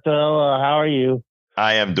 Alberto. How are you?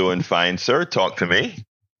 I am doing fine, sir. Talk to me.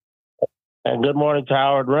 And good morning to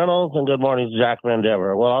Howard Reynolds, and good morning to Jack Van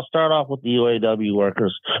Dever. Well, I'll start off with the UAW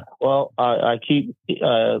workers. Well, I keep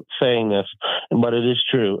saying this, but it is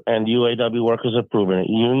true, and UAW workers have proven it.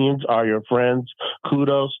 Unions are your friends.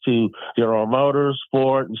 Kudos to General Motors,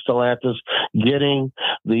 Ford, and Stellantis getting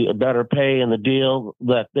the better pay and the deal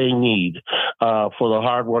that they need for the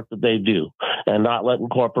hard work that they do, and not letting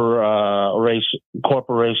corporation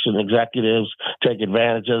executives take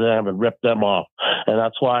advantage of them and rip them off. And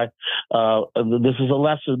that's why this is a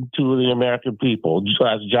lesson to the American people.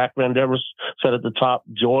 As Jack Van Dever said at the top,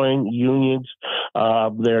 join unions.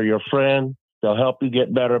 They're your friend. They'll help you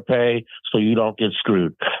get better pay so you don't get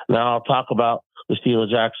screwed. Now I'll talk about the Steele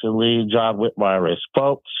Jackson Lee, John Whitmire race.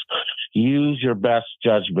 Folks, use your best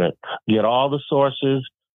judgment. Get all the sources.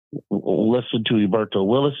 listen to Roberto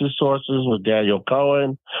Willis's sources with Daniel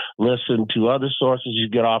Cohen. Listen to other sources you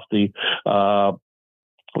get off the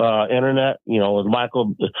internet, with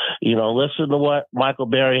Michael, listen to what Michael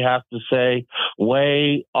Berry has to say,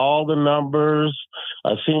 weigh all the numbers.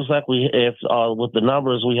 It seems like with the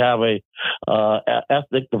numbers, we have a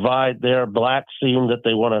ethnic divide there. Blacks seem that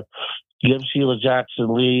they want to give Sheila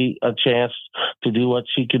Jackson Lee a chance to do what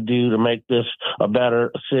she could do to make this a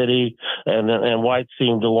better city, and whites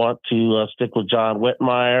seem to want to stick with John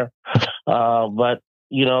Whitmire. But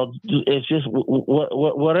it's just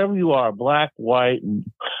whatever you are, black, white,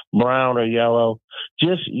 brown, or yellow,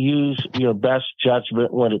 just use your best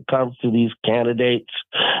judgment when it comes to these candidates,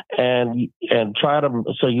 and try to,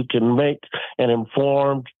 so you can make an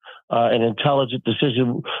informed, an intelligent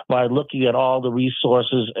decision by looking at all the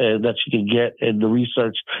resources that you can get and the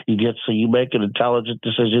research you get, so you make an intelligent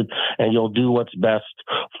decision and you'll do what's best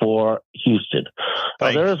for Houston.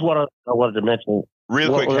 There is what I wanted to mention.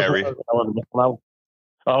 Real quick, Harry.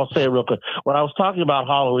 I'll say it real quick. When I was talking about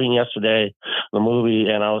Halloween yesterday, the movie,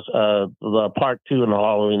 and I was the part 2 in the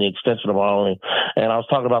Halloween, the extension of Halloween, and I was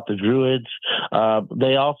talking about the Druids.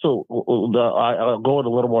 They also, I'll go into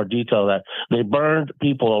a little more detail that they burned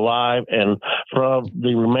people alive, and from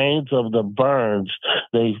the remains of the burns,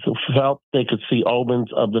 they felt they could see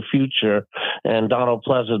omens of the future. And Donald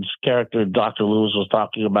Pleasant's character, Dr. Lewis, was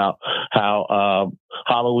talking about how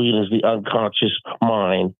Halloween is the unconscious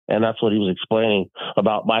mind, and that's what he was explaining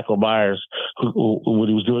about Michael Myers, who when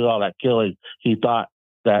he was doing all that killing, he thought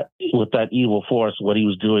that with that evil force, what he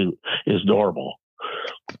was doing is normal.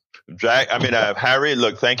 Jack, Harry,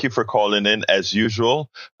 look, thank you for calling in as usual.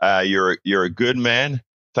 You're a good man.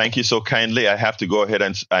 Thank you so kindly. I have to go ahead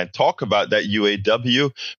and talk about that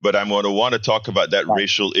UAW, but I'm going to want to talk about that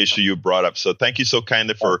racial issue you brought up. So thank you so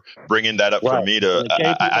kindly for bringing that up for me.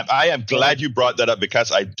 I am glad you brought that up,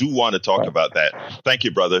 because I do want to talk about that. Thank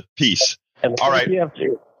you, brother. Peace. All right.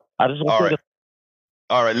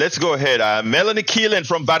 All right, let's go ahead. Melanie Keelan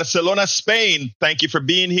from Barcelona, Spain. Thank you for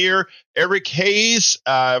being here. Eric Hayes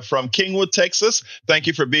from Kingwood, Texas. Thank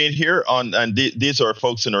you for being here. These are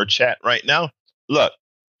folks in our chat right now. Look,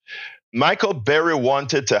 Michael Berry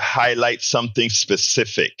wanted to highlight something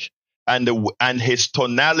specific, and his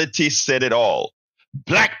tonality said it all.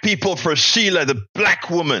 Black people for Sheila, the black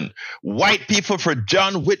woman. White people for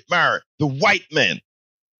John Whitmire, the white man.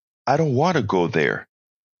 I don't want to go there.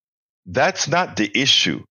 That's not the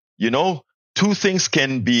issue. Two things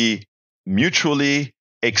can be mutually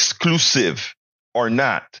exclusive or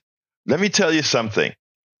not. Let me tell you something.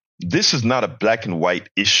 This is not a black and white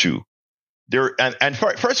issue.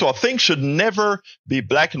 First of all, things should never be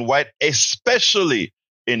black and white, especially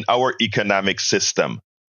in our economic system.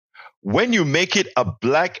 When you make it a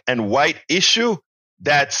black and white issue,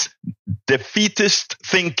 that's defeatist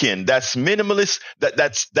thinking. That's minimalist.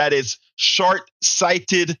 That is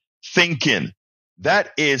short-sighted thinking.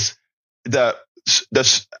 That is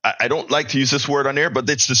I don't like to use this word on air, but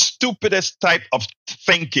it's the stupidest type of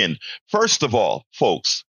thinking. First of all,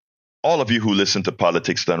 folks, all of you who listen to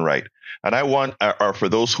Politics Done Right, and I want, or for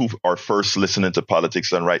those who are first listening to Politics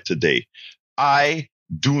Done Right today, I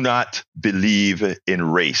do not believe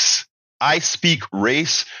in race. I speak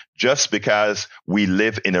race just because we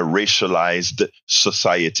live in a racialized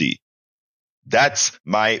society. That's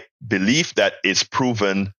my belief that is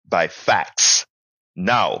proven by facts.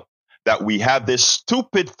 Now that we have this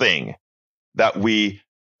stupid thing that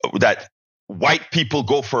white people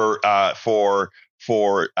go for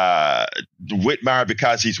Whitmire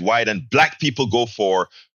because he's white, and black people go for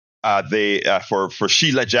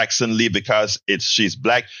Sheila Jackson Lee because she's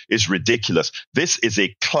black, is ridiculous. This is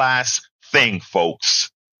a class thing,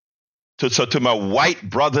 folks. So to my white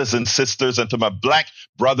brothers and sisters and to my black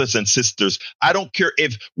brothers and sisters, I don't care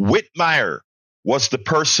if Whitmire was the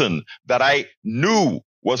person that I knew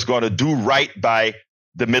was going to do right by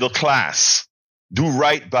the middle class, do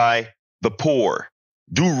right by the poor,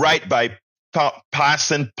 do right by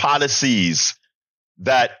passing policies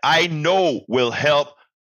that I know will help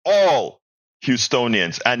all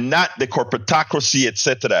Houstonians and not the corporatocracy,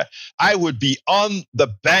 etc. I would be on the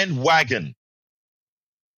bandwagon.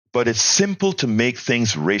 But it's simple to make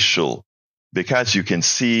things racial because you can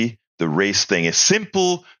see the race thing. It's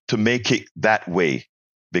simple to make it that way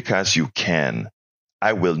because you can.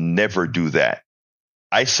 I will never do that.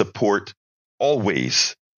 I support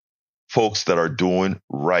always folks that are doing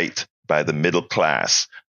right by the middle class,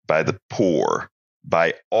 by the poor,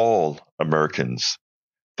 by all Americans.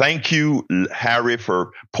 Thank you, Harry,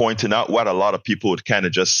 for pointing out what a lot of people would kind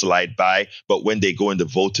of just slide by. But when they go in the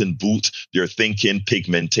voting booth, they're thinking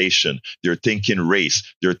pigmentation, they're thinking race,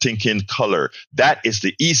 they're thinking color. That is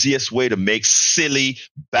the easiest way to make silly,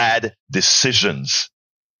 bad decisions.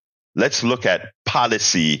 Let's look at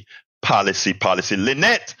policy.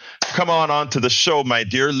 Lynette, come on to the show, my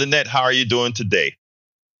dear. Lynette, how are you doing today?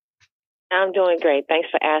 I'm doing great. Thanks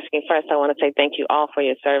for asking. First, I want to say thank you all for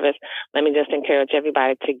your service. Let me just encourage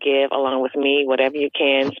everybody to give along with me, whatever you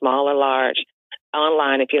can, small or large,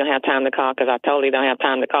 online if you don't have time to call, because I totally don't have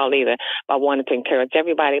time to call either. But I wanted to encourage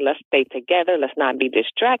everybody, let's stay together. Let's not be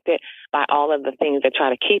distracted by all of the things that try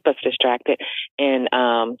to keep us distracted. And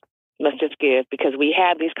let's just give, because we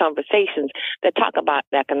have these conversations that talk about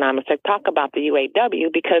the economics, that talk about the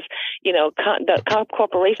UAW, because, you know, the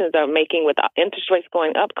corporations are making, with interest rates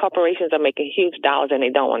going up, corporations are making huge dollars and they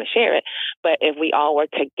don't want to share it. But if we all work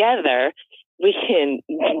together, we can,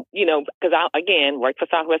 you know, because I, again, work for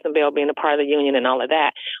Southwestern Bell, being a part of the union and all of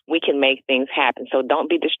that, we can make things happen. So don't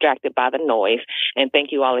be distracted by the noise. And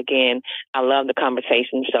thank you all again. I love the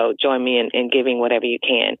conversation. So join me in giving whatever you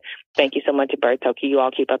can. Thank you so much, Berto. You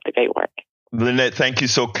all keep up the great work. Lynette, thank you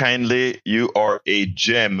so kindly. You are a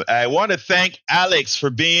gem. I want to thank Alex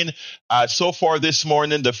for being so far this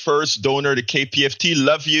morning the first donor to KPFT.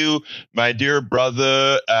 Love you, my dear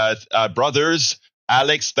brothers.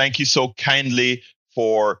 Alex, thank you so kindly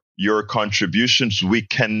for your contributions. We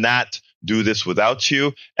cannot do this without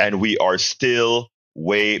you, and we are still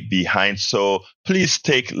way behind. So please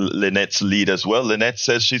take Lynette's lead as well. Lynette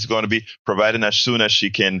says she's going to be providing as soon as she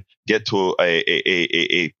can get to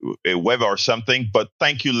a web or something. But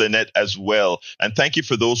thank you, Lynette, as well. And thank you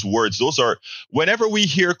for those words. Those are, whenever we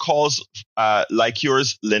hear calls like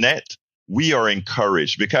yours, Lynette, we are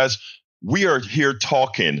encouraged, because we are here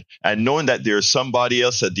talking and knowing that there's somebody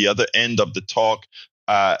else at the other end of the talk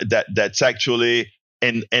that's actually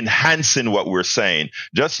enhancing what we're saying.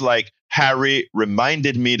 Just like Harry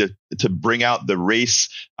reminded me to bring out the race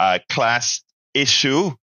class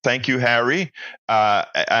issue. Thank you, Harry.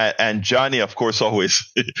 And Johnny, of course, always.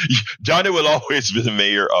 Johnny will always be the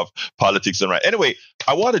mayor of Politics and Right. Anyway,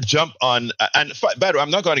 I want to jump on. And by the way,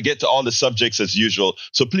 I'm not going to get to all the subjects as usual.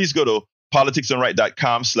 So please go to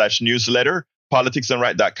politicsandright.com/newsletter,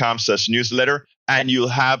 politicsandright.com/newsletter, and you'll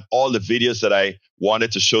have all the videos that I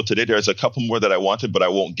wanted to show today. There's a couple more that I wanted, but I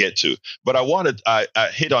won't get to. But I wanted to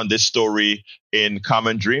hit on this story in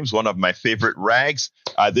Common Dreams, one of my favorite rags.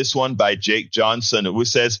 This one by Jake Johnson, who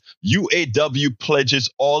says, UAW pledges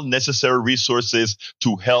all necessary resources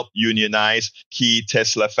to help unionize key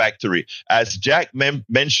Tesla factory. As Jack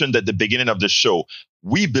mentioned at the beginning of the show,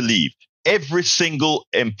 we believe every single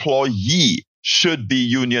employee should be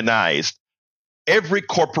unionized. Every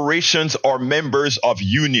corporations are members of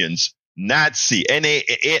unions. NATSE,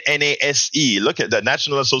 NASE, look at the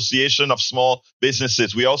National Association of Small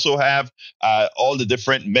Businesses. We also have all the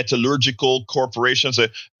different metallurgical corporations,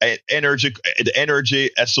 energy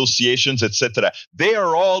associations, etc. They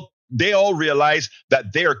all realize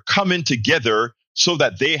that they are coming together so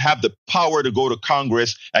that they have the power to go to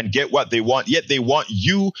Congress and get what they want. Yet they want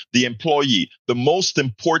you, the employee, the most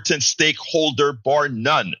important stakeholder, bar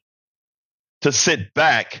none, to sit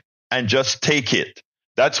back and just take it.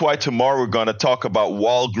 That's why tomorrow we're going to talk about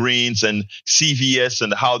Walgreens and CVS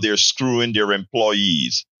and how they're screwing their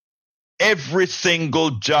employees. Every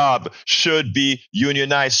single job should be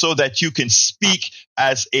unionized so that you can speak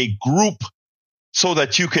as a group, so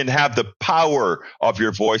that you can have the power of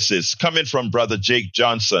your voices. Coming from Brother Jake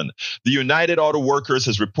Johnson, the United Auto Workers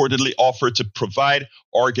has reportedly offered to provide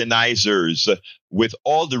organizers with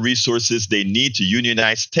all the resources they need to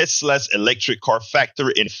unionize Tesla's electric car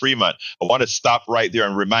factory in Fremont. I want to stop right there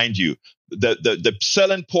and remind you, the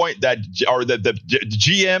selling point that, or the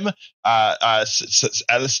GM,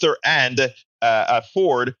 Alistair and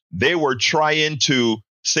Ford, they were trying to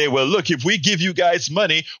say, well, look, if we give you guys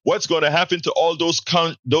money, what's going to happen to all those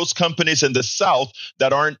companies in the South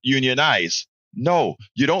that aren't unionized? No,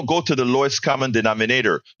 you don't go to the lowest common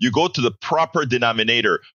denominator. You go to the proper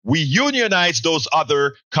denominator. We unionize those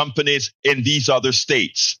other companies in these other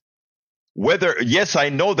states. Yes, I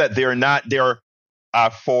know that they are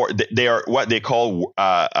what they call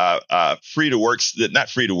free to work, not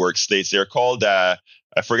free to work states. They're called, I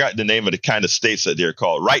forgot the name of the kind of states that they're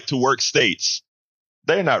called, right to work states.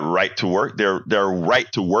 They're not right to work. They're right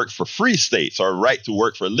to work for free states, or right to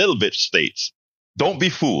work for little bit states. Don't be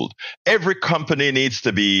fooled. Every company needs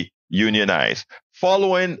to be unionized.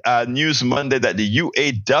 Following news Monday that the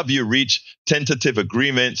UAW reached tentative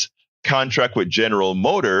agreement contract with General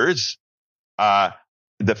Motors,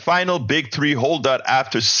 the final big three holdout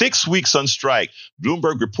after 6 weeks on strike.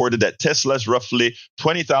 Bloomberg reported that Tesla's roughly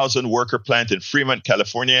 20,000 worker plant in Fremont,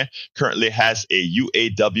 California, currently has a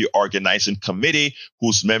UAW organizing committee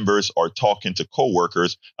whose members are talking to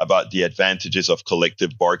co-workers about the advantages of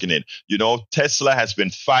collective bargaining. You know, Tesla has been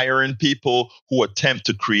firing people who attempt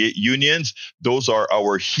to create unions. Those are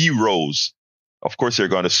our heroes. Of course, they're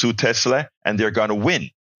going to sue Tesla and they're going to win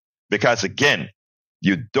because, again,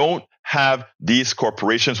 you don't have these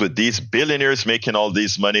corporations with these billionaires making all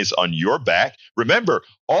these monies on your back. Remember,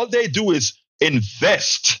 all they do is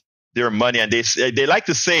invest their money, and they like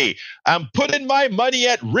to say, I'm putting my money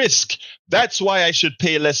at risk. That's why I should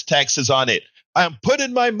pay less taxes on it. I'm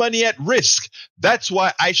putting my money at risk. That's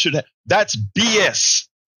why I should. That's BS.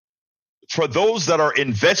 For those that are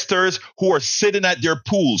investors who are sitting at their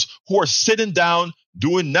pools, who are sitting down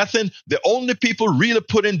doing nothing, the only people really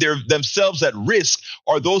putting themselves at risk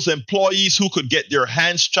are those employees who could get their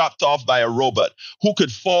hands chopped off by a robot, who could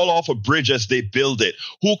fall off a bridge as they build it,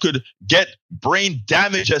 who could get brain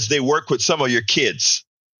damage as they work with some of your kids.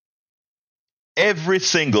 Every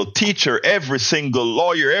single teacher, every single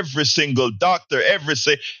lawyer, every single doctor,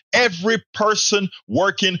 every person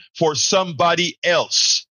working for somebody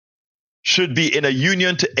else should be in a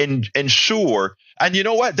union to ensure. And you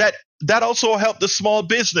know what? That also helped the small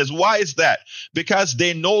business. Why is that? Because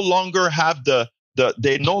they no longer have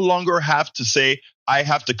they no longer have to say, I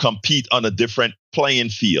have to compete on a different playing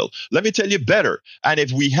field. Let me tell you better. And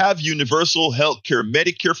if we have universal health care,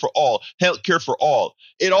 Medicare for all, health care for all,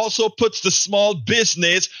 it also puts the small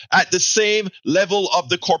business at the same level of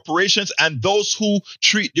the corporations, and those who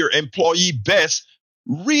treat their employee best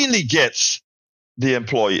really gets the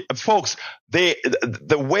employee. Folks, the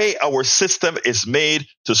way our system is made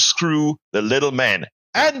to screw the little man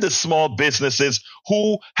and the small businesses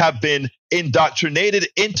who have been indoctrinated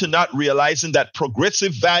into not realizing that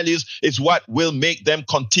progressive values is what will make them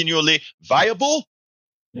continually viable.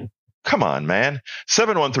 Come on, man.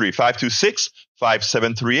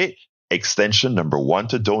 713-526-5738, extension number 1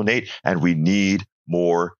 to donate. And we need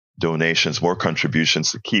more donations, more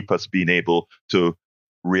contributions to keep us being able to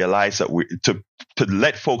realize that to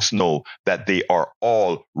let folks know that they are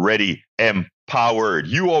already empowered.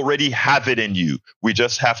 You already have it in you. We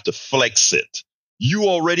just have to flex it. You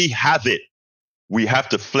already have it. We have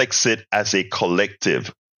to flex it as a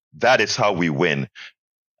collective. That is how we win.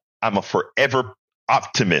 I'm a forever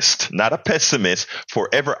optimist, not a pessimist,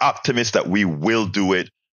 forever optimist that we will do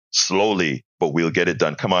it slowly, but we'll get it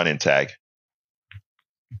done. Come on in, Tag.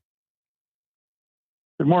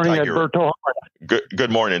 Good morning, Edberto.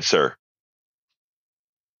 Good morning, sir.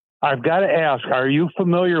 I've got to ask, are you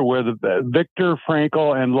familiar with Viktor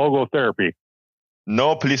Frankl and logotherapy?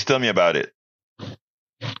 No, please tell me about it.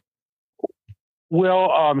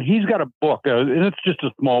 Well, he's got a book, and it's just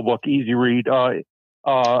a small book, easy read,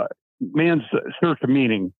 Man's Search of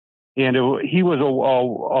Meaning. And he was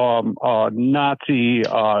a Nazi,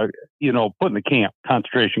 put in the camp,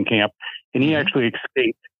 concentration camp, and he actually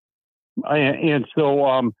escaped. And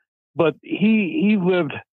so, but he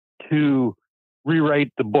lived to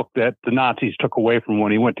rewrite the book that the Nazis took away from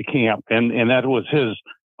when he went to camp, and that was his.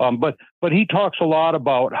 But he talks a lot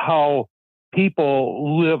about how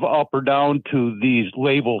people live up or down to these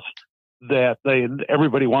labels that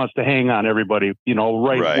everybody wants to hang on. Everybody,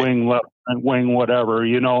 right wing, left wing, whatever,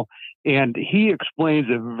 And he explains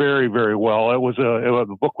it very, very well.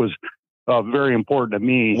 The book was very important to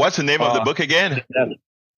me. What's the name of the book again?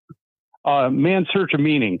 Man's Search of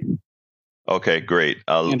Meaning. Okay, great.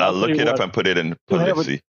 I'll look it up and put it in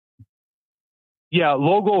publicity. Yeah,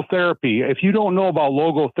 logotherapy. If you don't know about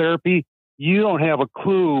logotherapy, you don't have a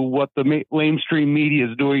clue what the mainstream media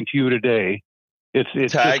is doing to you today. It's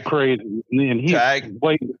just crazy. And he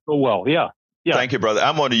explained it so well. Yeah. Yeah. Thank you, brother.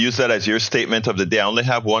 I'm going to use that as your statement of the day. I only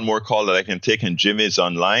have one more call that I can take, and Jimmy's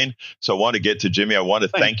online. So I want to get to Jimmy. I want to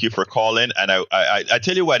thank you for calling. And I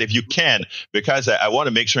tell you what, if you can, because I want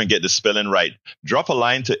to make sure and get the spelling right, drop a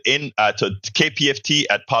line to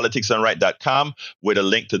kpft@politicsdoneright.com with a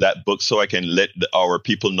link to that book so I can let our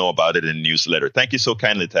people know about it in the newsletter. Thank you so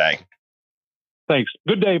kindly, Tag. Thanks.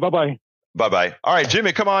 Good day. Bye-bye. Bye-bye. All right,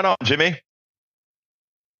 Jimmy, come on, Jimmy.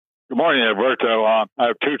 Good morning, Alberto. I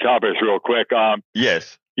have two topics real quick.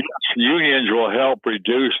 Yes, unions will help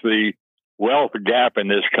reduce the wealth gap in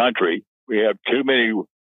this country. We have too many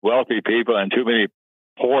wealthy people and too many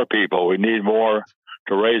poor people. We need more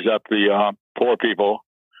to raise up the poor people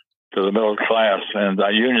to the middle class, and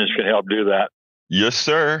unions can help do that. Yes,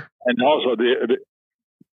 sir. And also,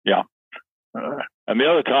 and the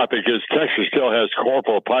other topic is Texas still has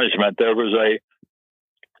corporal punishment. There was a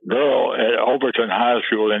girl at Overton High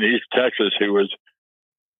School in East Texas who was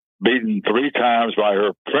beaten 3 times by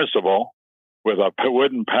her principal with a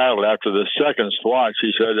wooden paddle. After the second swat,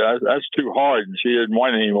 she said, that's too hard, and she didn't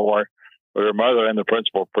want any more. But her mother and the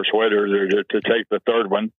principal persuaded her to take the third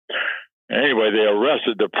one. Anyway, they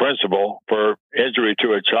arrested the principal for injury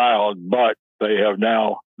to a child, but they have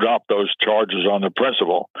now dropped those charges on the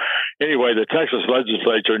principal. Anyway, the Texas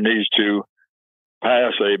legislature needs to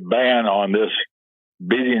pass a ban on this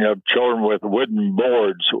beating of children with wooden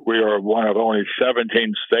boards. We are one of only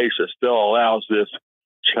 17 states that still allows this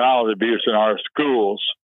child abuse in our schools.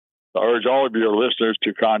 I urge all of your listeners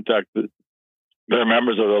to contact their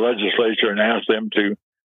members of the legislature and ask them to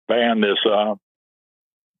ban this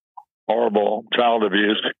horrible child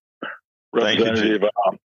abuse. Representative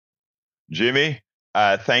Jimmy,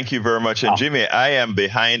 thank you very much. And Jimmy, I am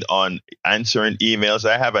behind on answering emails.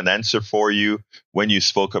 I have an answer for you when you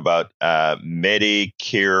spoke about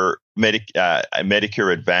Medicare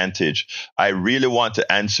Advantage. I really want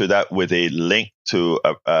to answer that with a link to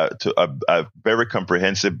a very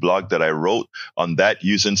comprehensive blog that I wrote on that,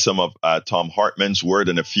 using some of Tom Hartman's word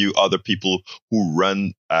and a few other people who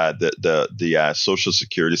run the Social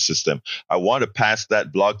Security system. I want to pass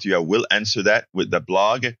that blog to you. I will answer that with the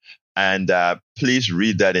blog. And please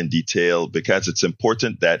read that in detail, because it's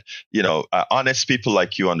important that, honest people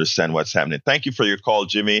like you understand what's happening. Thank you for your call,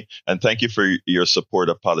 Jimmy, and thank you for your support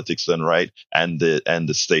of Politics Done Right and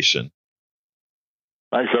the station.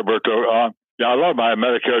 Thanks, Alberto. I love my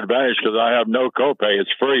Medicare Advantage because I have no copay.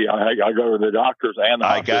 It's free. I go to the doctors and the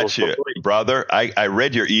hospital. I got you, brother. I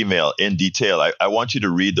read your email in detail. I want you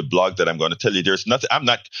to read the blog that I'm going to tell you. There's nothing. I'm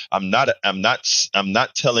not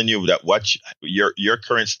telling you that what your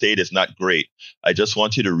current state is not great. I just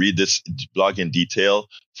want you to read this blog in detail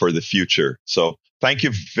for the future. So thank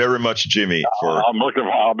you very much, Jimmy.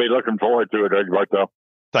 I'll be looking forward to it, Alberto.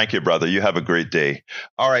 Thank you, brother. You have a great day.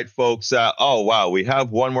 All right, folks. Oh, wow. We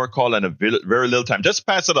have one more call and a very little time. Just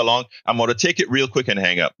pass it along. I'm going to take it real quick and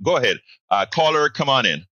hang up. Go ahead. Caller, come on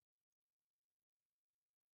in.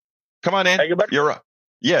 Come on in. Hey, You're up.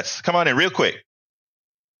 Yes, come on in real quick.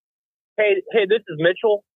 Hey, this is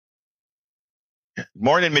Mitchell.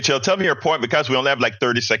 Morning, Mitchell. Tell me your point, because we only have like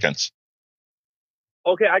 30 seconds.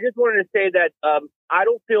 Okay, I just wanted to say that I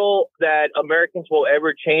don't feel that Americans will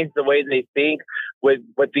ever change the way they think with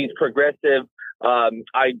these progressive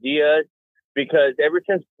ideas, because ever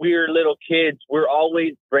since we were little kids, we're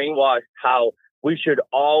always brainwashed how we should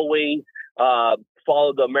always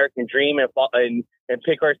follow the American dream and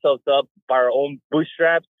pick ourselves up by our own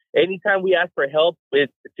bootstraps. Anytime we ask for help,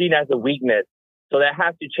 it's seen as a weakness. So that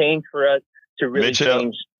has to change for us to really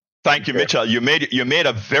change. Thank you, Mitchell. You made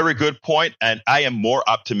a very good point, and I am more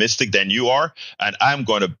optimistic than you are, and I'm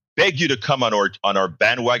going to beg you to come on our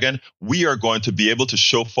bandwagon. We are going to be able to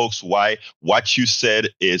show folks why what you said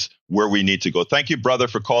is where we need to go. Thank you, brother,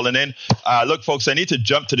 for calling in. Look, folks, I need to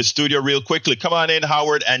jump to the studio real quickly. Come on in,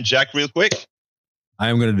 Howard and Jack, real quick. I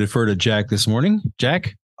am going to defer to Jack this morning.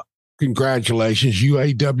 Jack? Congratulations,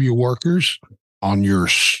 UAW workers, on your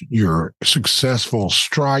successful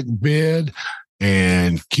strike bid.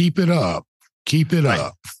 And keep it up. Keep it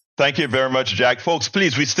up. Thank you very much, Jack. Folks,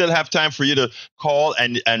 please, we still have time for you to call.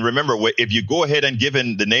 And remember, if you go ahead and give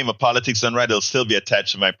in the name of Politics Done Right, it'll still be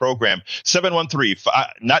attached to my program. 713,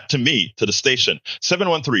 not to me, to the station.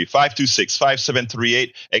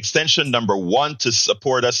 713-526-5738, extension number 1 to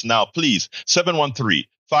support us now, please.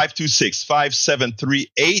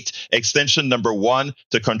 713-526-5738, extension number 1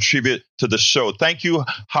 to contribute to the show. Thank you,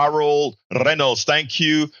 Harold Reynolds. Thank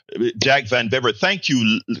you, Jack Van Bever. Thank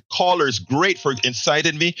you, callers. Great for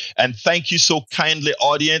inciting me. And thank you so kindly,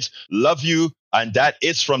 audience. Love you. And that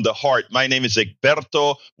is from the heart. My name is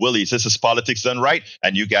Egberto Willies. This is Politics Done Right.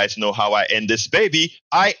 And you guys know how I end this baby.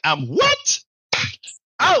 I am what?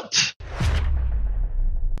 Out.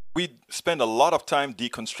 We spend a lot of time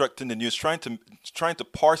deconstructing the news, trying to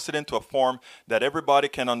parse it into a form that everybody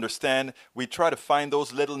can understand. We try to find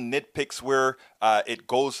those little nitpicks where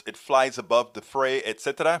it flies above the fray,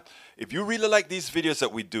 etc. If you really like these videos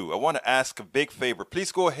that we do, I want to ask a big favor.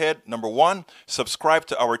 Please go ahead. Number 1, subscribe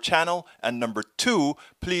to our channel. And number 2,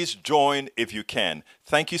 please join if you can.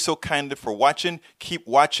 Thank you so kindly for watching. Keep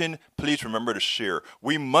watching. Please remember to share.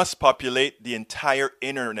 We must populate the entire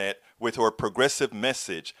internet with our progressive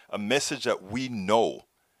message, a message that we know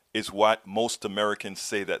is what most Americans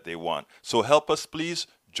say that they want. So help us, please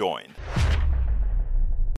join.